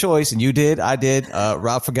drink of choice, and you did. I did.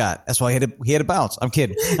 Rob forgot. That's why he had to bounce. I'm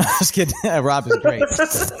kidding. I was kidding. Rob is great.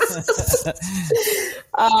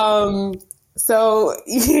 So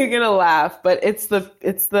you're gonna laugh, but it's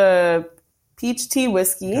the peach tea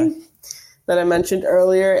whiskey that I mentioned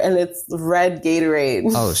earlier, and it's red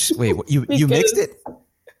Gatorade. Oh wait, you mixed it?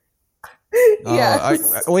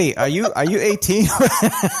 Yes. Wait, are you 18?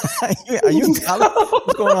 are you in college?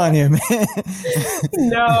 What's going on here, man?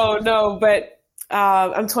 No, but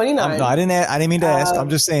I'm 29. No, I didn't mean to ask. I'm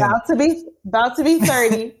just saying. About to be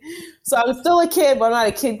 30. So I'm still a kid, but I'm not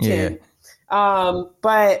a kid. Yeah.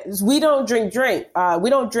 But we don't drink. We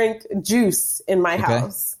don't drink juice in my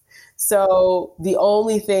house. So the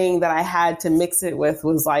only thing that I had to mix it with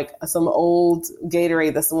was like some old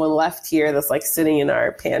Gatorade that someone left here that's like sitting in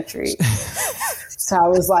our pantry. So I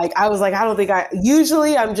was like, I don't think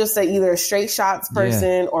usually I'm just either a straight shots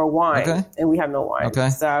person or wine, and we have no wine. Okay.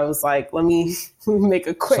 So I was like, let me make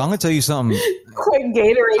a quick. So I'm going to tell you something. Quick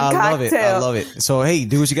Gatorade cocktail. I love it. So, hey,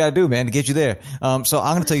 do what you got to do, man, to get you there. So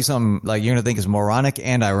I'm going to tell you something like you're going to think is moronic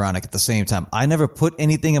and ironic at the same time. I never put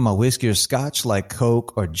anything in my whiskey or scotch like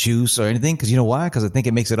Coke or juice or anything. Cause you know why? Cause I think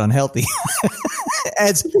it makes it unhealthy.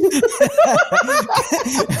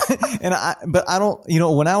 But I don't,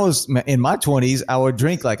 when I was in my 20s, I would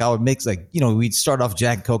drink I would mix we'd start off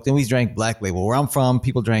Jack and Coke, then we drank Black Label. Where I'm from,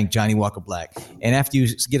 people drank Johnny Walker Black. And after you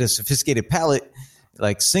get a sophisticated palate,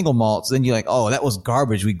 like single malts, then you're like, oh, that was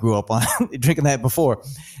garbage we grew up on drinking that before.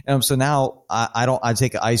 So now I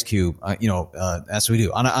take an ice cube, that's what we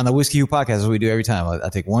do. On the Whiskey Cube podcast, that's what we do every time. I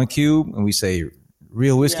take one cube and we say,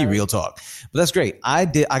 real whiskey, real talk. But that's great. I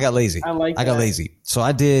got lazy. I got lazy. So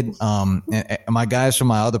I did, and my guys from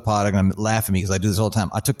my other pod are going to laugh at me because I do this all the time.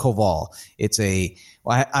 I took Koval.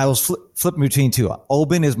 I was flipping between two.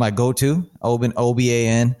 Oban is my go-to. Oban,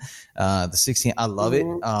 Oban. The 16, I love it.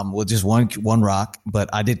 With just one rock, but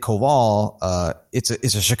I did Koval. It's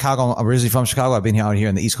a Chicago. I'm originally from Chicago. I've been out here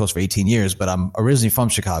on the East Coast for 18 years, but I'm originally from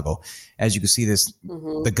Chicago. As you can see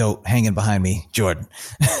the goat hanging behind me, Jordan.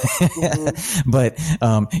 But,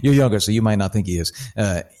 you're younger, so you might not think he is.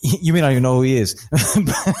 You may not even know who he is. No,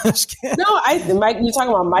 you're talking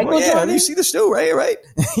about Michael Jordan? You see the stew, right?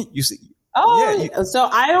 You see. Oh, yeah, so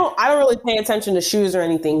I don't really pay attention to shoes or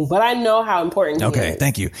anything, but I know how important he is. Okay,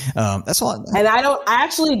 thank you. That's all. And I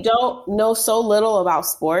actually don't know so little about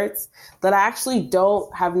sports that I actually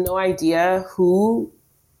don't have no idea who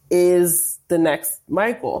is the next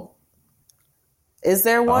Michael. Is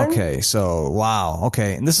there one? Okay, so wow.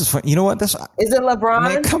 Okay, and this is fun. You know what? Is it LeBron?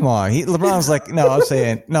 Man, come on. LeBron's like, no, I'm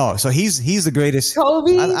saying no. So he's the greatest.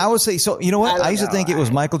 Kobe? I would say so. You know what? I used to think it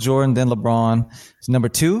was Michael Jordan, then LeBron. It's number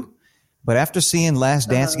 2. But after seeing Last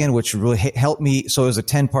Dance again, which really helped me, so it was a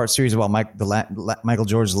 10-part series about Michael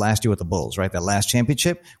Jordan's last year with the Bulls, right? That last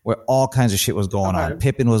championship where all kinds of shit was going on.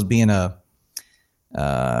 Pippen was being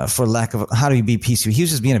for lack of, how do you be PC? He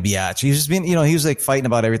was just being a biatch. He was just being, he was like fighting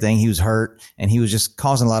about everything. He was hurt and he was just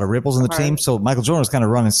causing a lot of ripples in the team. So Michael Jordan was kind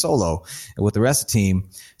of running solo with the rest of the team.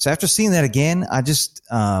 So after seeing that again, I just,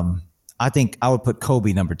 I think I would put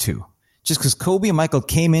Kobe number 2. Just because Kobe and Michael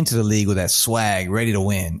came into the league with that swag, ready to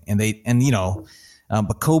win.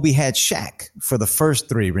 But Kobe had Shaq for the first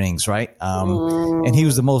 3 rings, right? And he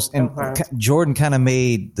was the most, and Jordan kind of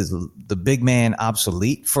made the big man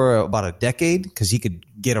obsolete for about a decade because he could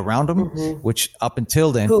get around him, which up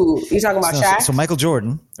until then. Who? You talking about Shaq? So Michael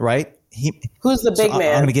Jordan, right? Who's the big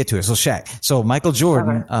man? I'm going to get to it. So Shaq. So Michael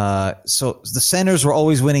Jordan, so the centers were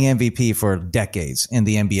always winning MVP for decades in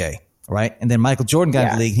the NBA. Right. And then Michael Jordan got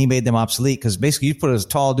in the league. He made them obsolete because basically you put a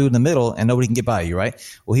tall dude in the middle and nobody can get by you. Right.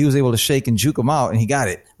 Well, he was able to shake and juke him out and he got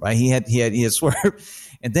it. Right. He had swerve.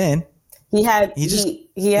 And then he had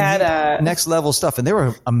next level stuff. And they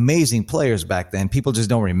were amazing players back then. People just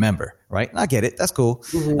don't remember. Right. And I get it. That's cool.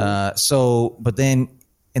 But then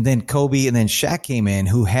Kobe and then Shaq came in,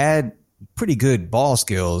 who had pretty good ball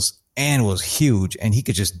skills and was huge and he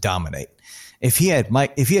could just dominate. If he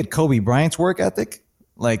had Kobe Bryant's work ethic,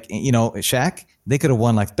 like, Shaq, they could have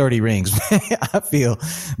won like 30 rings, I feel.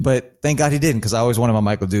 But thank God he didn't, because I always wanted my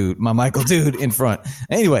Michael dude in front.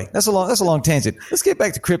 Anyway, that's a long tangent. Let's get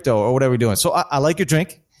back to crypto or whatever we're doing. So I like your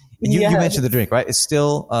drink. You mentioned the drink, right? It's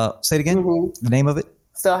still, say it again, the name of it?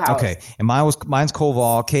 Still House. Okay. And mine's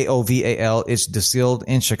Koval, Koval. It's distilled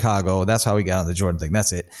in Chicago. That's how we got on the Jordan thing.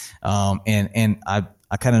 That's it. And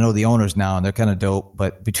I kind of know the owners now and they're kind of dope,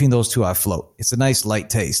 but between those two, I float. It's a nice light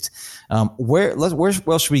taste. Where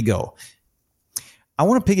else should we go? I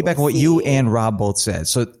want to piggyback on what you and Rob both said.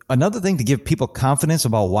 So another thing to give people confidence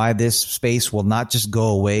about why this space will not just go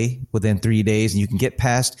away within 3 days and you can get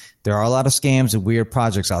past. There are a lot of scams and weird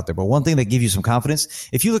projects out there, but one thing that gives you some confidence,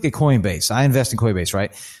 if you look at Coinbase, I invest in Coinbase,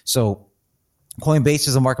 right? So Coinbase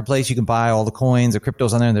is a marketplace. You can buy all the coins, the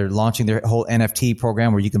cryptos on there, and they're launching their whole NFT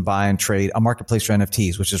program where you can buy and trade, a marketplace for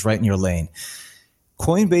NFTs, which is right in your lane.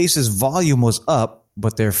 Coinbase's volume was up,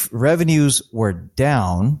 but their revenues were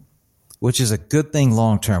down, which is a good thing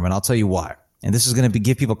long term. And I'll tell you why. And this is going to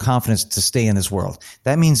give people confidence to stay in this world.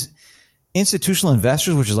 That means institutional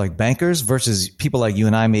investors, which is like bankers, versus people like you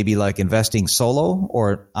and I, maybe like investing solo,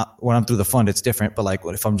 or when I'm through the fund, it's different. But like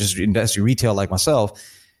if I'm just investing retail like myself,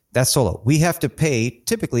 that's solo. We have to pay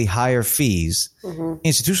typically higher fees.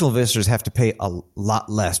 Institutional investors have to pay a lot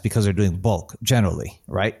less because they're doing bulk generally,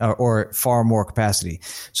 right? Or far more capacity.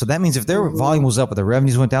 So that means if their volume was up but their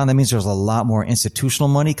revenues went down, that means there's a lot more institutional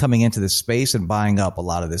money coming into this space and buying up a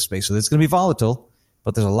lot of this space. So it's going to be volatile,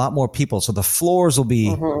 but there's a lot more people. So the floors will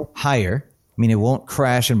be higher. I mean, it won't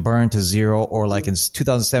crash and burn to zero, or like in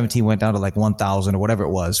 2017 went down to like 1,000 or whatever it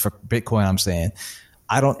was for Bitcoin, I'm saying.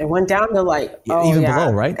 It went down to like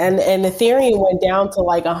below, right? And Ethereum went down to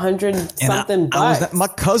like 100 something bucks. My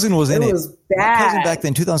cousin was in it. It was bad. My cousin back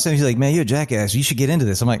then, 2007, he's like, "Man, you're a jackass. You should get into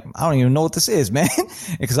this." I'm like, "I don't even know what this is, man,"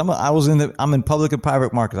 because I'm in public and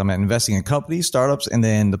private markets. I'm investing in companies, startups, and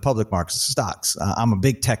then the public markets, stocks. I'm a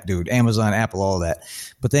big tech dude, Amazon, Apple, all that.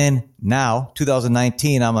 But then now,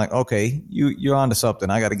 2019, I'm like, okay, you're onto something.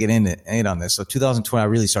 I got to get in on this. So 2020, I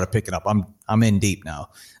really started picking up. I'm in deep now.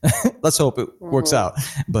 Let's hope it works out.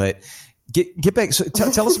 But get back. So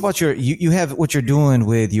tell us about you have what you're doing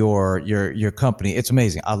with your company. It's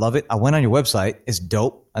amazing. I love it. I went on your website. It's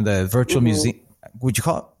dope. And the virtual museum, would you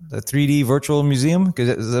call it the 3D virtual museum? Because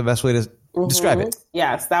it's the best way to describe it.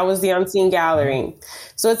 Yes, that was the Unseen Gallery.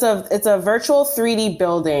 So it's a virtual 3D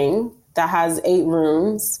building that has 8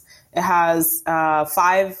 rooms. It has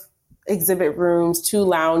 5 exhibit rooms, 2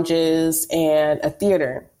 lounges, and a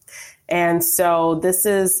theater. And so this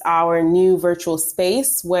is our new virtual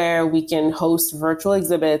space where we can host virtual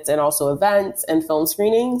exhibits and also events and film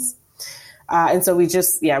screenings. And so we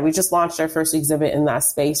just launched our first exhibit in that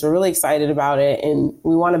space. We're really excited about it, and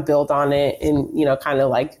we want to build on it and, kind of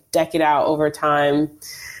like deck it out over time.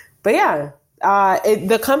 But yeah,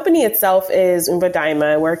 the company itself is Umba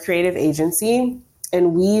Daima. We're a creative agency,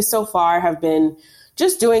 and we so far have been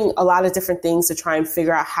just doing a lot of different things to try and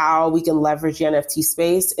figure out how we can leverage the NFT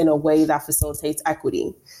space in a way that facilitates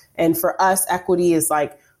equity. And for us, equity is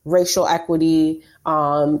like racial equity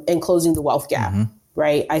and closing the wealth gap.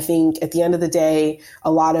 Right. I think at the end of the day,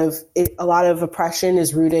 a lot of oppression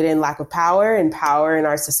is rooted in lack of power, and power in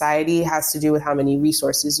our society has to do with how many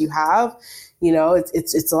resources you have.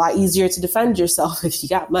 It's a lot easier to defend yourself if you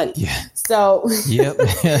got money. Yeah. So,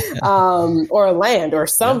 or land or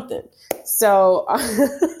something. Yep. So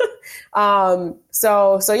So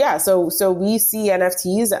we see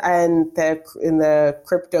NFTs and in the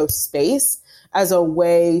crypto space as a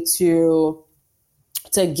way to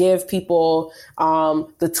give people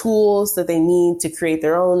the tools that they need to create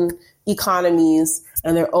their own economies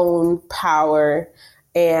and their own power.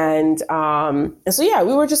 And so, yeah,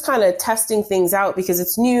 we were just kind of testing things out because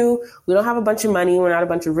it's new. We don't have a bunch of money. We're not a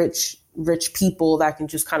bunch of rich people that can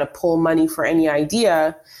just kind of pull money for any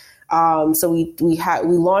idea. So we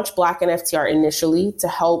launched Black NFT Art initially to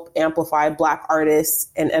help amplify Black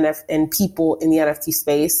artists and people in the NFT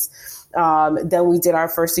space. Then we did our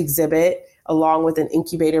first exhibit along with an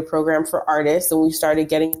incubator program for artists. And we started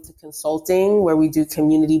getting into consulting where we do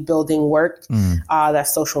community building work.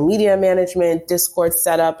 That's social media management, Discord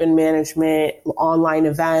setup and management, online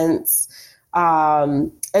events.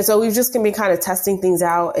 And so we've just been kind of testing things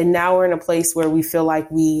out. And now we're in a place where we feel like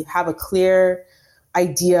we have a clear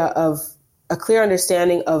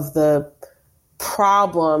understanding of the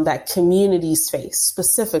problem that communities face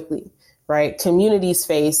specifically, right? Communities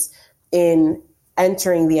face in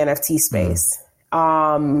entering the NFT space.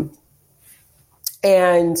 And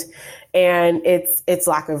it's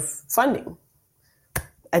lack of funding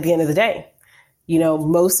at the end of the day. You know,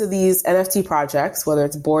 most of these NFT projects, whether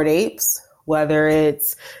it's Bored Apes, whether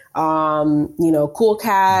it's, Cool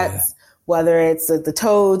Cats, whether it's the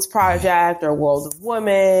Toads Project or World of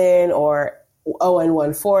Women or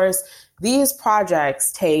ON1 Force, these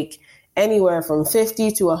projects take anywhere from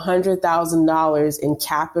 $50,000 to $100,000 in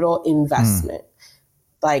capital investment.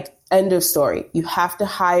 Like, end of story. You have to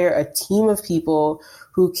hire a team of people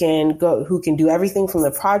who can do everything from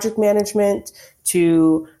the project management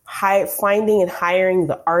to finding and hiring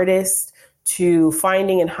the artists, to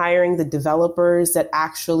finding and hiring the developers that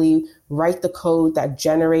actually write the code that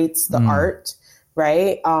generates the art,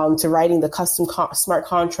 right? To writing the custom smart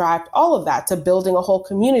contract, all of that, to building a whole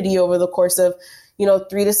community over the course of,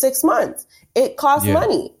 3 to 6 months. It costs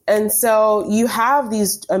money. And so you have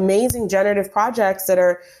these amazing generative projects that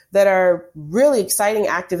are really exciting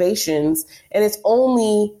activations. And it's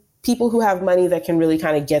only people who have money that can really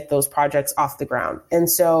kind of get those projects off the ground. And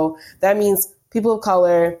so that means people of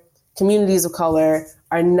color, communities of color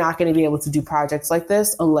are not going to be able to do projects like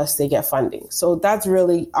this unless they get funding. So that's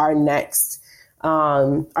really our next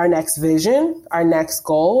vision. Our next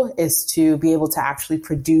goal is to be able to actually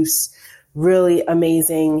produce really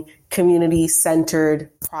amazing community-centered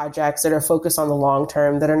projects that are focused on the long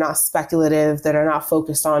term, that are not speculative, that are not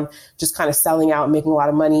focused on just kind of selling out and making a lot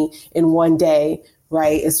of money in one day,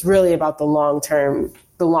 right? It's really about the long-term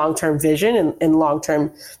vision and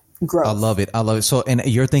long-term growth. I love it. So, and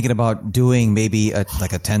you're thinking about doing maybe a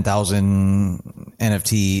 10,000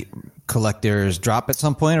 NFT collectors drop at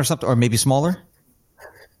some point or something, or maybe smaller?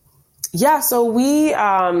 Yeah. So we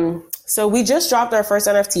just dropped our first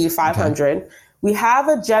NFT, 500. Okay. We have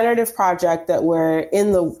a generative project that we're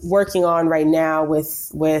working on right now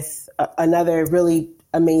with another really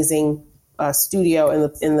amazing studio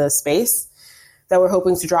in the space that we're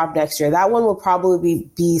hoping to drop next year. That one will probably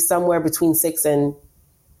be somewhere between 6 and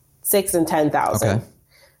 10,000, okay,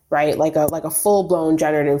 right? Like a full blown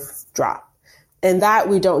generative drop, and that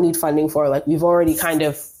we don't need funding for. Like, we've already kind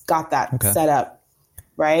of got that set up,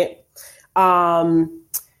 right?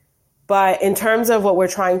 But in terms of what we're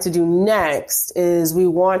trying to do next is we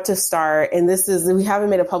want to start, and we haven't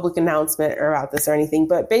made a public announcement about this or anything,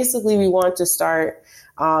 but basically we want to start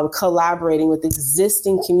collaborating with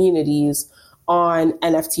existing communities on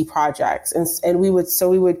NFT projects. And we would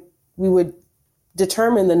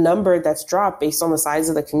determine the number that's dropped based on the size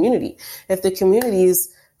of the community. If the community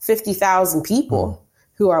is 50,000 people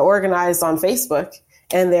who are organized on Facebook,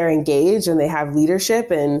 and they're engaged and they have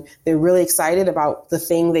leadership and they're really excited about the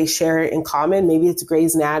thing they share in common. Maybe it's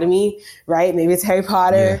Grey's Anatomy, right? Maybe it's Harry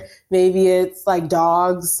Potter. Yeah. Maybe it's like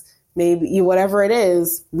dogs. Maybe whatever it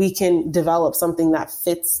is, we can develop something that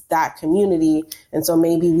fits that community. And so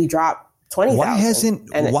maybe we drop 20,000.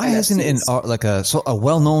 Why hasn't a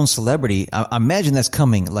well-known celebrity? I imagine that's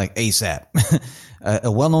coming like ASAP.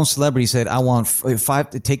 A well-known celebrity said, "I want 5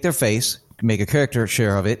 to take their face, make a character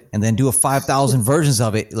share of it, and then do a 5,000 versions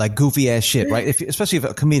of it, like goofy ass shit," right? Especially if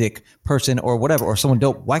a comedic person or whatever, or someone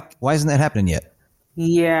dope. Why isn't that happening yet?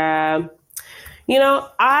 Yeah.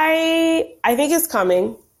 I think it's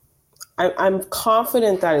coming. I'm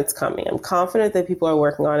confident that it's coming. I'm confident that people are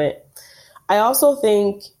working on it. I also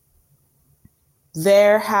think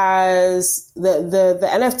the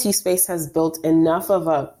NFT space has built enough of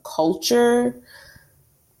a culture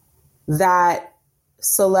that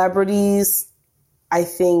celebrities, I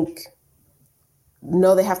think,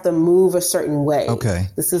 know they have to move a certain way. Okay.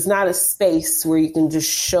 This is not a space where you can just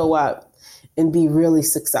show up and be really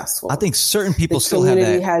successful. I think certain people the still have that.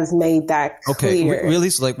 Community has made that clear. Okay, really?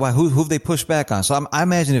 So like, why? Who have they pushed back on? So I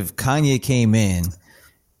imagine if Kanye came in,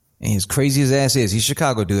 and he's crazy as ass is, he's a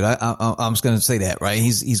Chicago dude. I'm just gonna say that, right?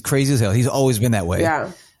 He's crazy as hell. He's always been that way.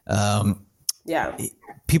 Yeah. Yeah.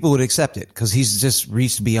 People would accept it because he's just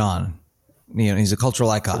reached beyond. He's a cultural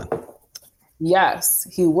icon. Yes,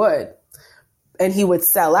 he would. And he would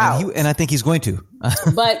sell out. And I think he's going to.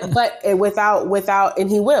 but without, and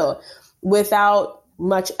he will, without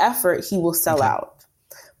much effort, he will sell out.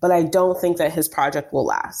 But I don't think that his project will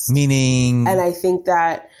last. Meaning? And I think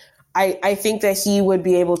that, I think that he would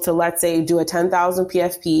be able to, let's say, do a 10,000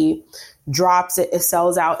 PFP, drops it, it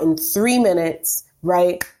sells out in 3 minutes,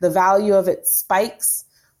 right? The value of it spikes,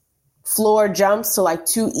 floor jumps to like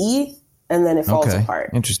 2 ETH, and then it falls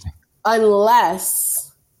apart. Interesting.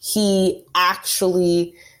 Unless he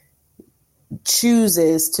actually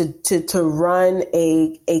chooses to run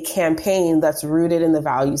a campaign that's rooted in the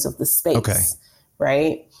values of the space.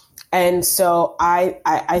 Right. And so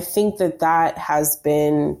I think that has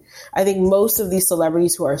been, I think most of these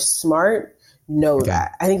celebrities who are smart know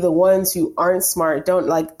that. I think the ones who aren't smart don't.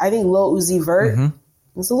 Like, I think Lil Uzi Vert,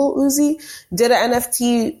 it's a Lil Uzi, did an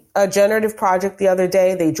NFT, a generative project the other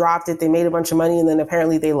day. They dropped it. They made a bunch of money. And then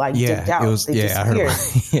apparently they dipped out. They disappeared. I heard about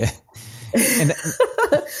it. Yeah. And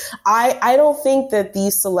I don't think that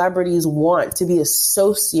these celebrities want to be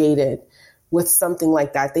associated with something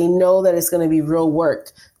like that. They know that it's going to be real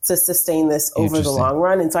work to sustain this over the long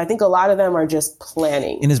run. And so I think a lot of them are just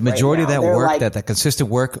planning. And is majority of that work, that consistent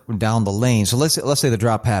work down the lane. So let's say the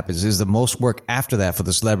drop happens. Is the most work after that for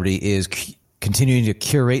the celebrity is continuing to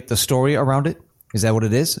curate the story around it? Is that what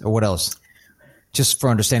it is? Or what else? Just for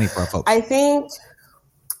understanding for our folks. I think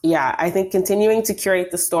continuing to curate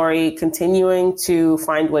the story, continuing to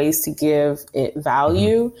find ways to give it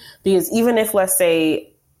value, because even if let's say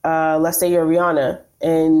you're Rihanna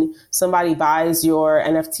and somebody buys your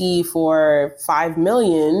NFT for $5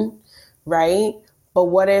 million, right? But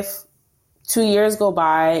what if 2 years go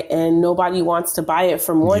by and nobody wants to buy it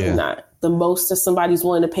for more than that? The most that somebody's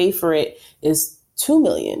willing to pay for it is $2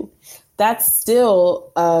 million. That's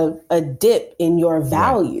still a dip in your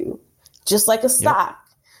value, just like a stock.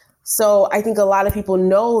 So I think a lot of people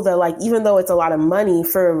know that, like, even though it's a lot of money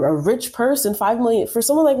for a rich person, $5 million for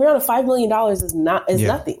someone like Rihanna, $5 million is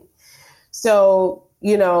nothing. So,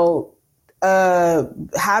 it's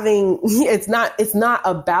not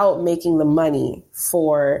about making the money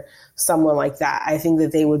for someone like that. I think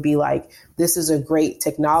that they would be like, this is a great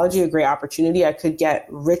technology, a great opportunity. I could get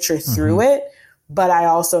richer through it, but I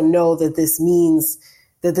also know that this means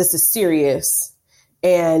that this is serious.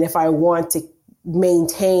 And if I want to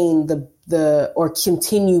maintain or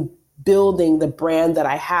continue building the brand that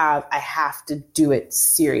I have to do it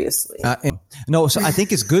seriously. So I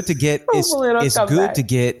think it's good to get to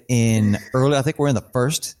get in early. I think we're in the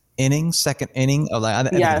first inning, second inning. I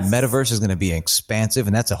think the metaverse is going to be expansive,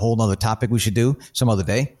 and that's a whole nother topic we should do some other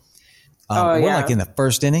day. We're like in the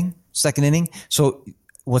first inning, second inning. So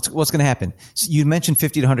what's going to happen? So you mentioned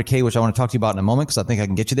 50 to 100K, which I want to talk to you about in a moment, because I think I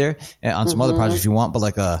can get you there on some other projects if you want. But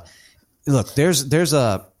look,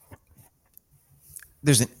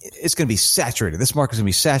 it's going to be saturated. This market is going to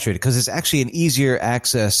be saturated because it's actually an easier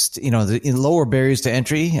access, in lower barriers to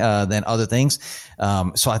entry than other things.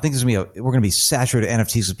 So I think we're going to be saturated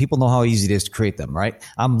NFTs because people know how easy it is to create them, right?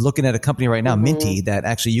 I'm looking at a company right now, Minty, that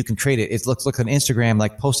actually you can create it. It looks on Instagram,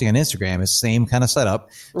 like posting on Instagram. It's the same kind of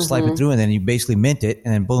setup. Swipe it through, and then you basically mint it,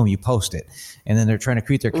 and then boom, you post it. And then they're trying to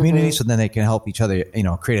create their community, so then they can help each other,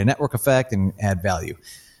 create a network effect and add value.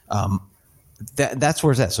 That's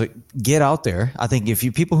where it's at. So get out there. I think if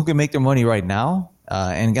people who can make their money right now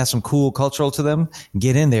and got some cool cultural to them,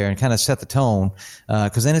 get in there and kind of set the tone,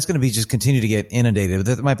 because then it's going to be just continue to get inundated.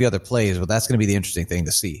 There might be other plays, but that's going to be the interesting thing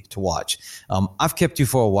to watch. I've kept you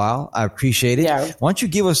for a while. I appreciate it. Yeah. Why don't you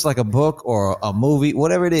give us like a book or a movie,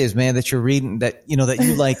 whatever it is, man, that you're reading that that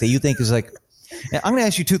you like, that you think is like. I'm going to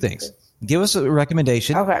ask you two things. Give us a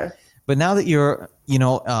recommendation. Okay. But now that you're,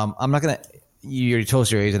 I'm not going to. You already told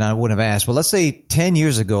us your age, and I wouldn't have asked. But let's say 10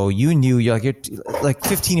 years ago, you knew you're like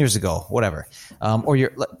 15 years ago, whatever. Or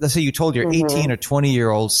let's say you told your 18 or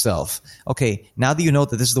 20-year-old self, okay, now that you know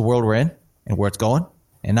that this is the world we're in and where it's going,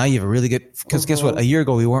 and now you have a really good, because guess what? A year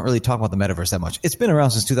ago, we weren't really talking about the metaverse that much. It's been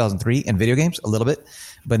around since 2003 in video games a little bit,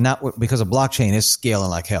 but not because of blockchain is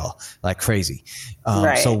scaling like hell, like crazy.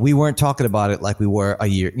 Right. So we weren't talking about it like we were a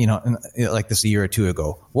year, like this a year or two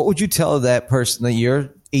ago. What would you tell that person, that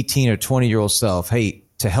you're 18 or 20-year-old self, hey,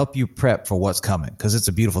 to help you prep for what's coming? Because it's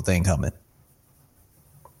a beautiful thing coming.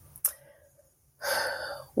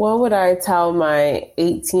 What would I tell my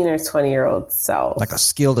 18 or 20-year-old self? Like a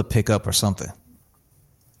skill to pick up or something.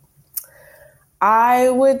 I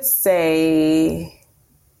would say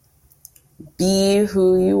be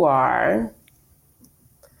who you are.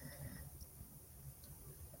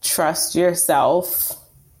 Trust yourself.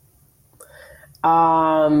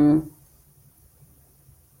 And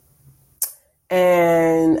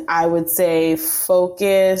I would say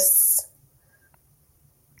focus.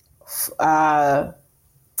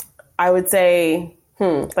 I would say,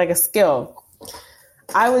 like a skill.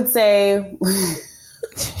 I would say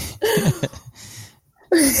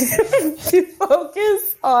to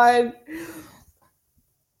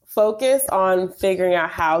focus on figuring out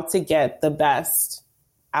how to get the best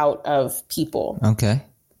out of people. Okay.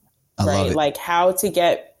 I love it. Like how to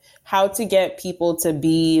get people to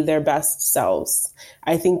be their best selves.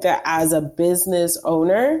 I think that as a business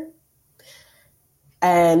owner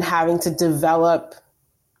and having to develop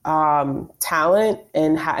talent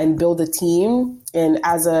and build a team, and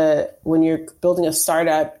when you're building a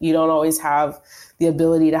startup, you don't always have the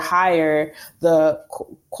ability to hire the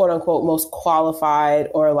quote unquote most qualified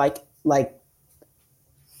or the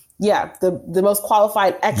most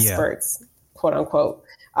qualified experts, quote unquote.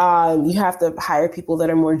 You have to hire people that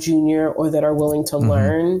are more junior or that are willing to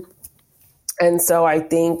learn. And so I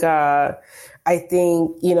think, that's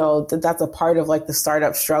a part of like the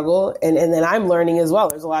startup struggle. And then I'm learning as well.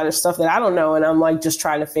 There's a lot of stuff that I don't know, and I'm like just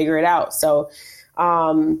trying to figure it out. So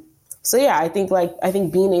yeah, I think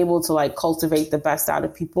being able to like cultivate the best out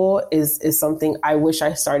of people is something I wish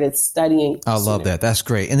I started studying. I love that. That's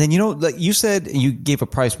great. And then, like you said, you gave a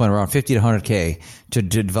price point around 50 to 100K to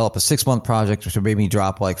develop a 6-month project, which would maybe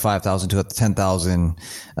drop like 5,000 to 10,000,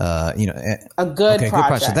 a good project. Good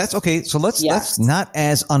price. So that's okay. So that's not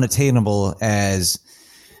as unattainable as,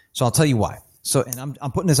 so I'll tell you why. So, and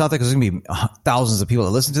I'm putting this out there because there's going to be thousands of people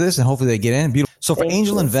that listen to this, and hopefully they get in. So for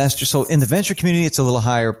angel investors, so in the venture community, it's a little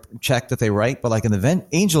higher check that they write, but like in the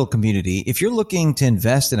angel community, if you're looking to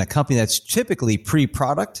invest in a company that's typically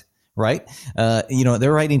pre-product, right?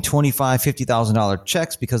 They're writing $25,000, $50,000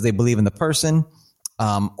 checks because they believe in the person,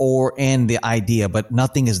 and the idea, but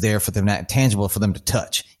nothing is there for them, not tangible for them to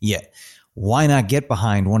touch yet. Why not get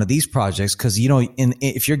behind one of these projects? Because,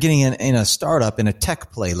 if you're getting in a startup, in a tech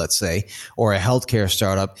play, let's say, or a healthcare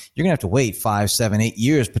startup, you're going to have to wait 5, 7, 8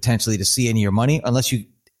 years potentially to see any of your money, unless you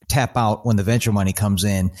tap out when the venture money comes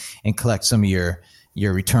in and collect some of your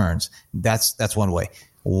returns. That's one way.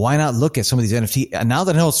 Why not look at some of these NFT? And now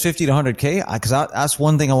that I know it's 50 to 100K, because that's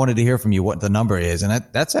one thing I wanted to hear from you, what the number is. And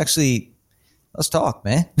that's actually, let's talk,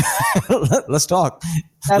 man. Let's talk.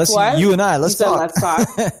 That's why you and I, let's talk. Let's talk.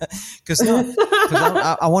 Because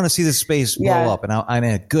I want to see this space blow up, and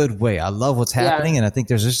in a good way. I love what's happening, and I think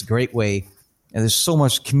there's this great way. And there's so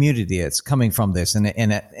much community that's coming from this, and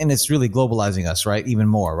it's really globalizing us, right? Even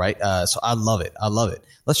more, right? So I love it.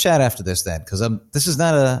 Let's chat after this then, because this is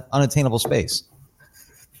not an unattainable space.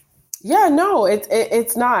 Yeah, no,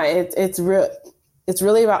 it's not. It's real. It's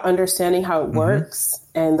really about understanding how it works,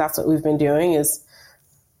 and that's what we've been doing is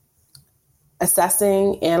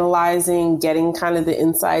assessing, analyzing, getting kind of the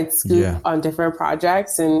inside scoop on different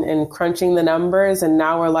projects and crunching the numbers. And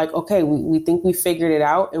now we're like, okay, we think we figured it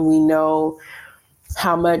out, and we know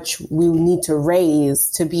how much we need to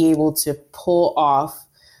raise to be able to pull off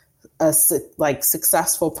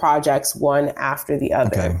successful projects one after the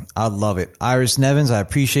other. Okay, I love it. Iris Nevins, I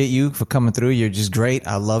appreciate you for coming through. You're just great.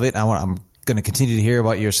 I love it. I'm going to continue to hear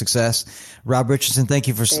about your success. Rob Richardson, thank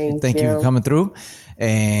you for coming through.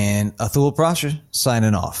 And Athul Prasher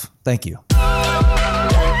signing off. Thank you.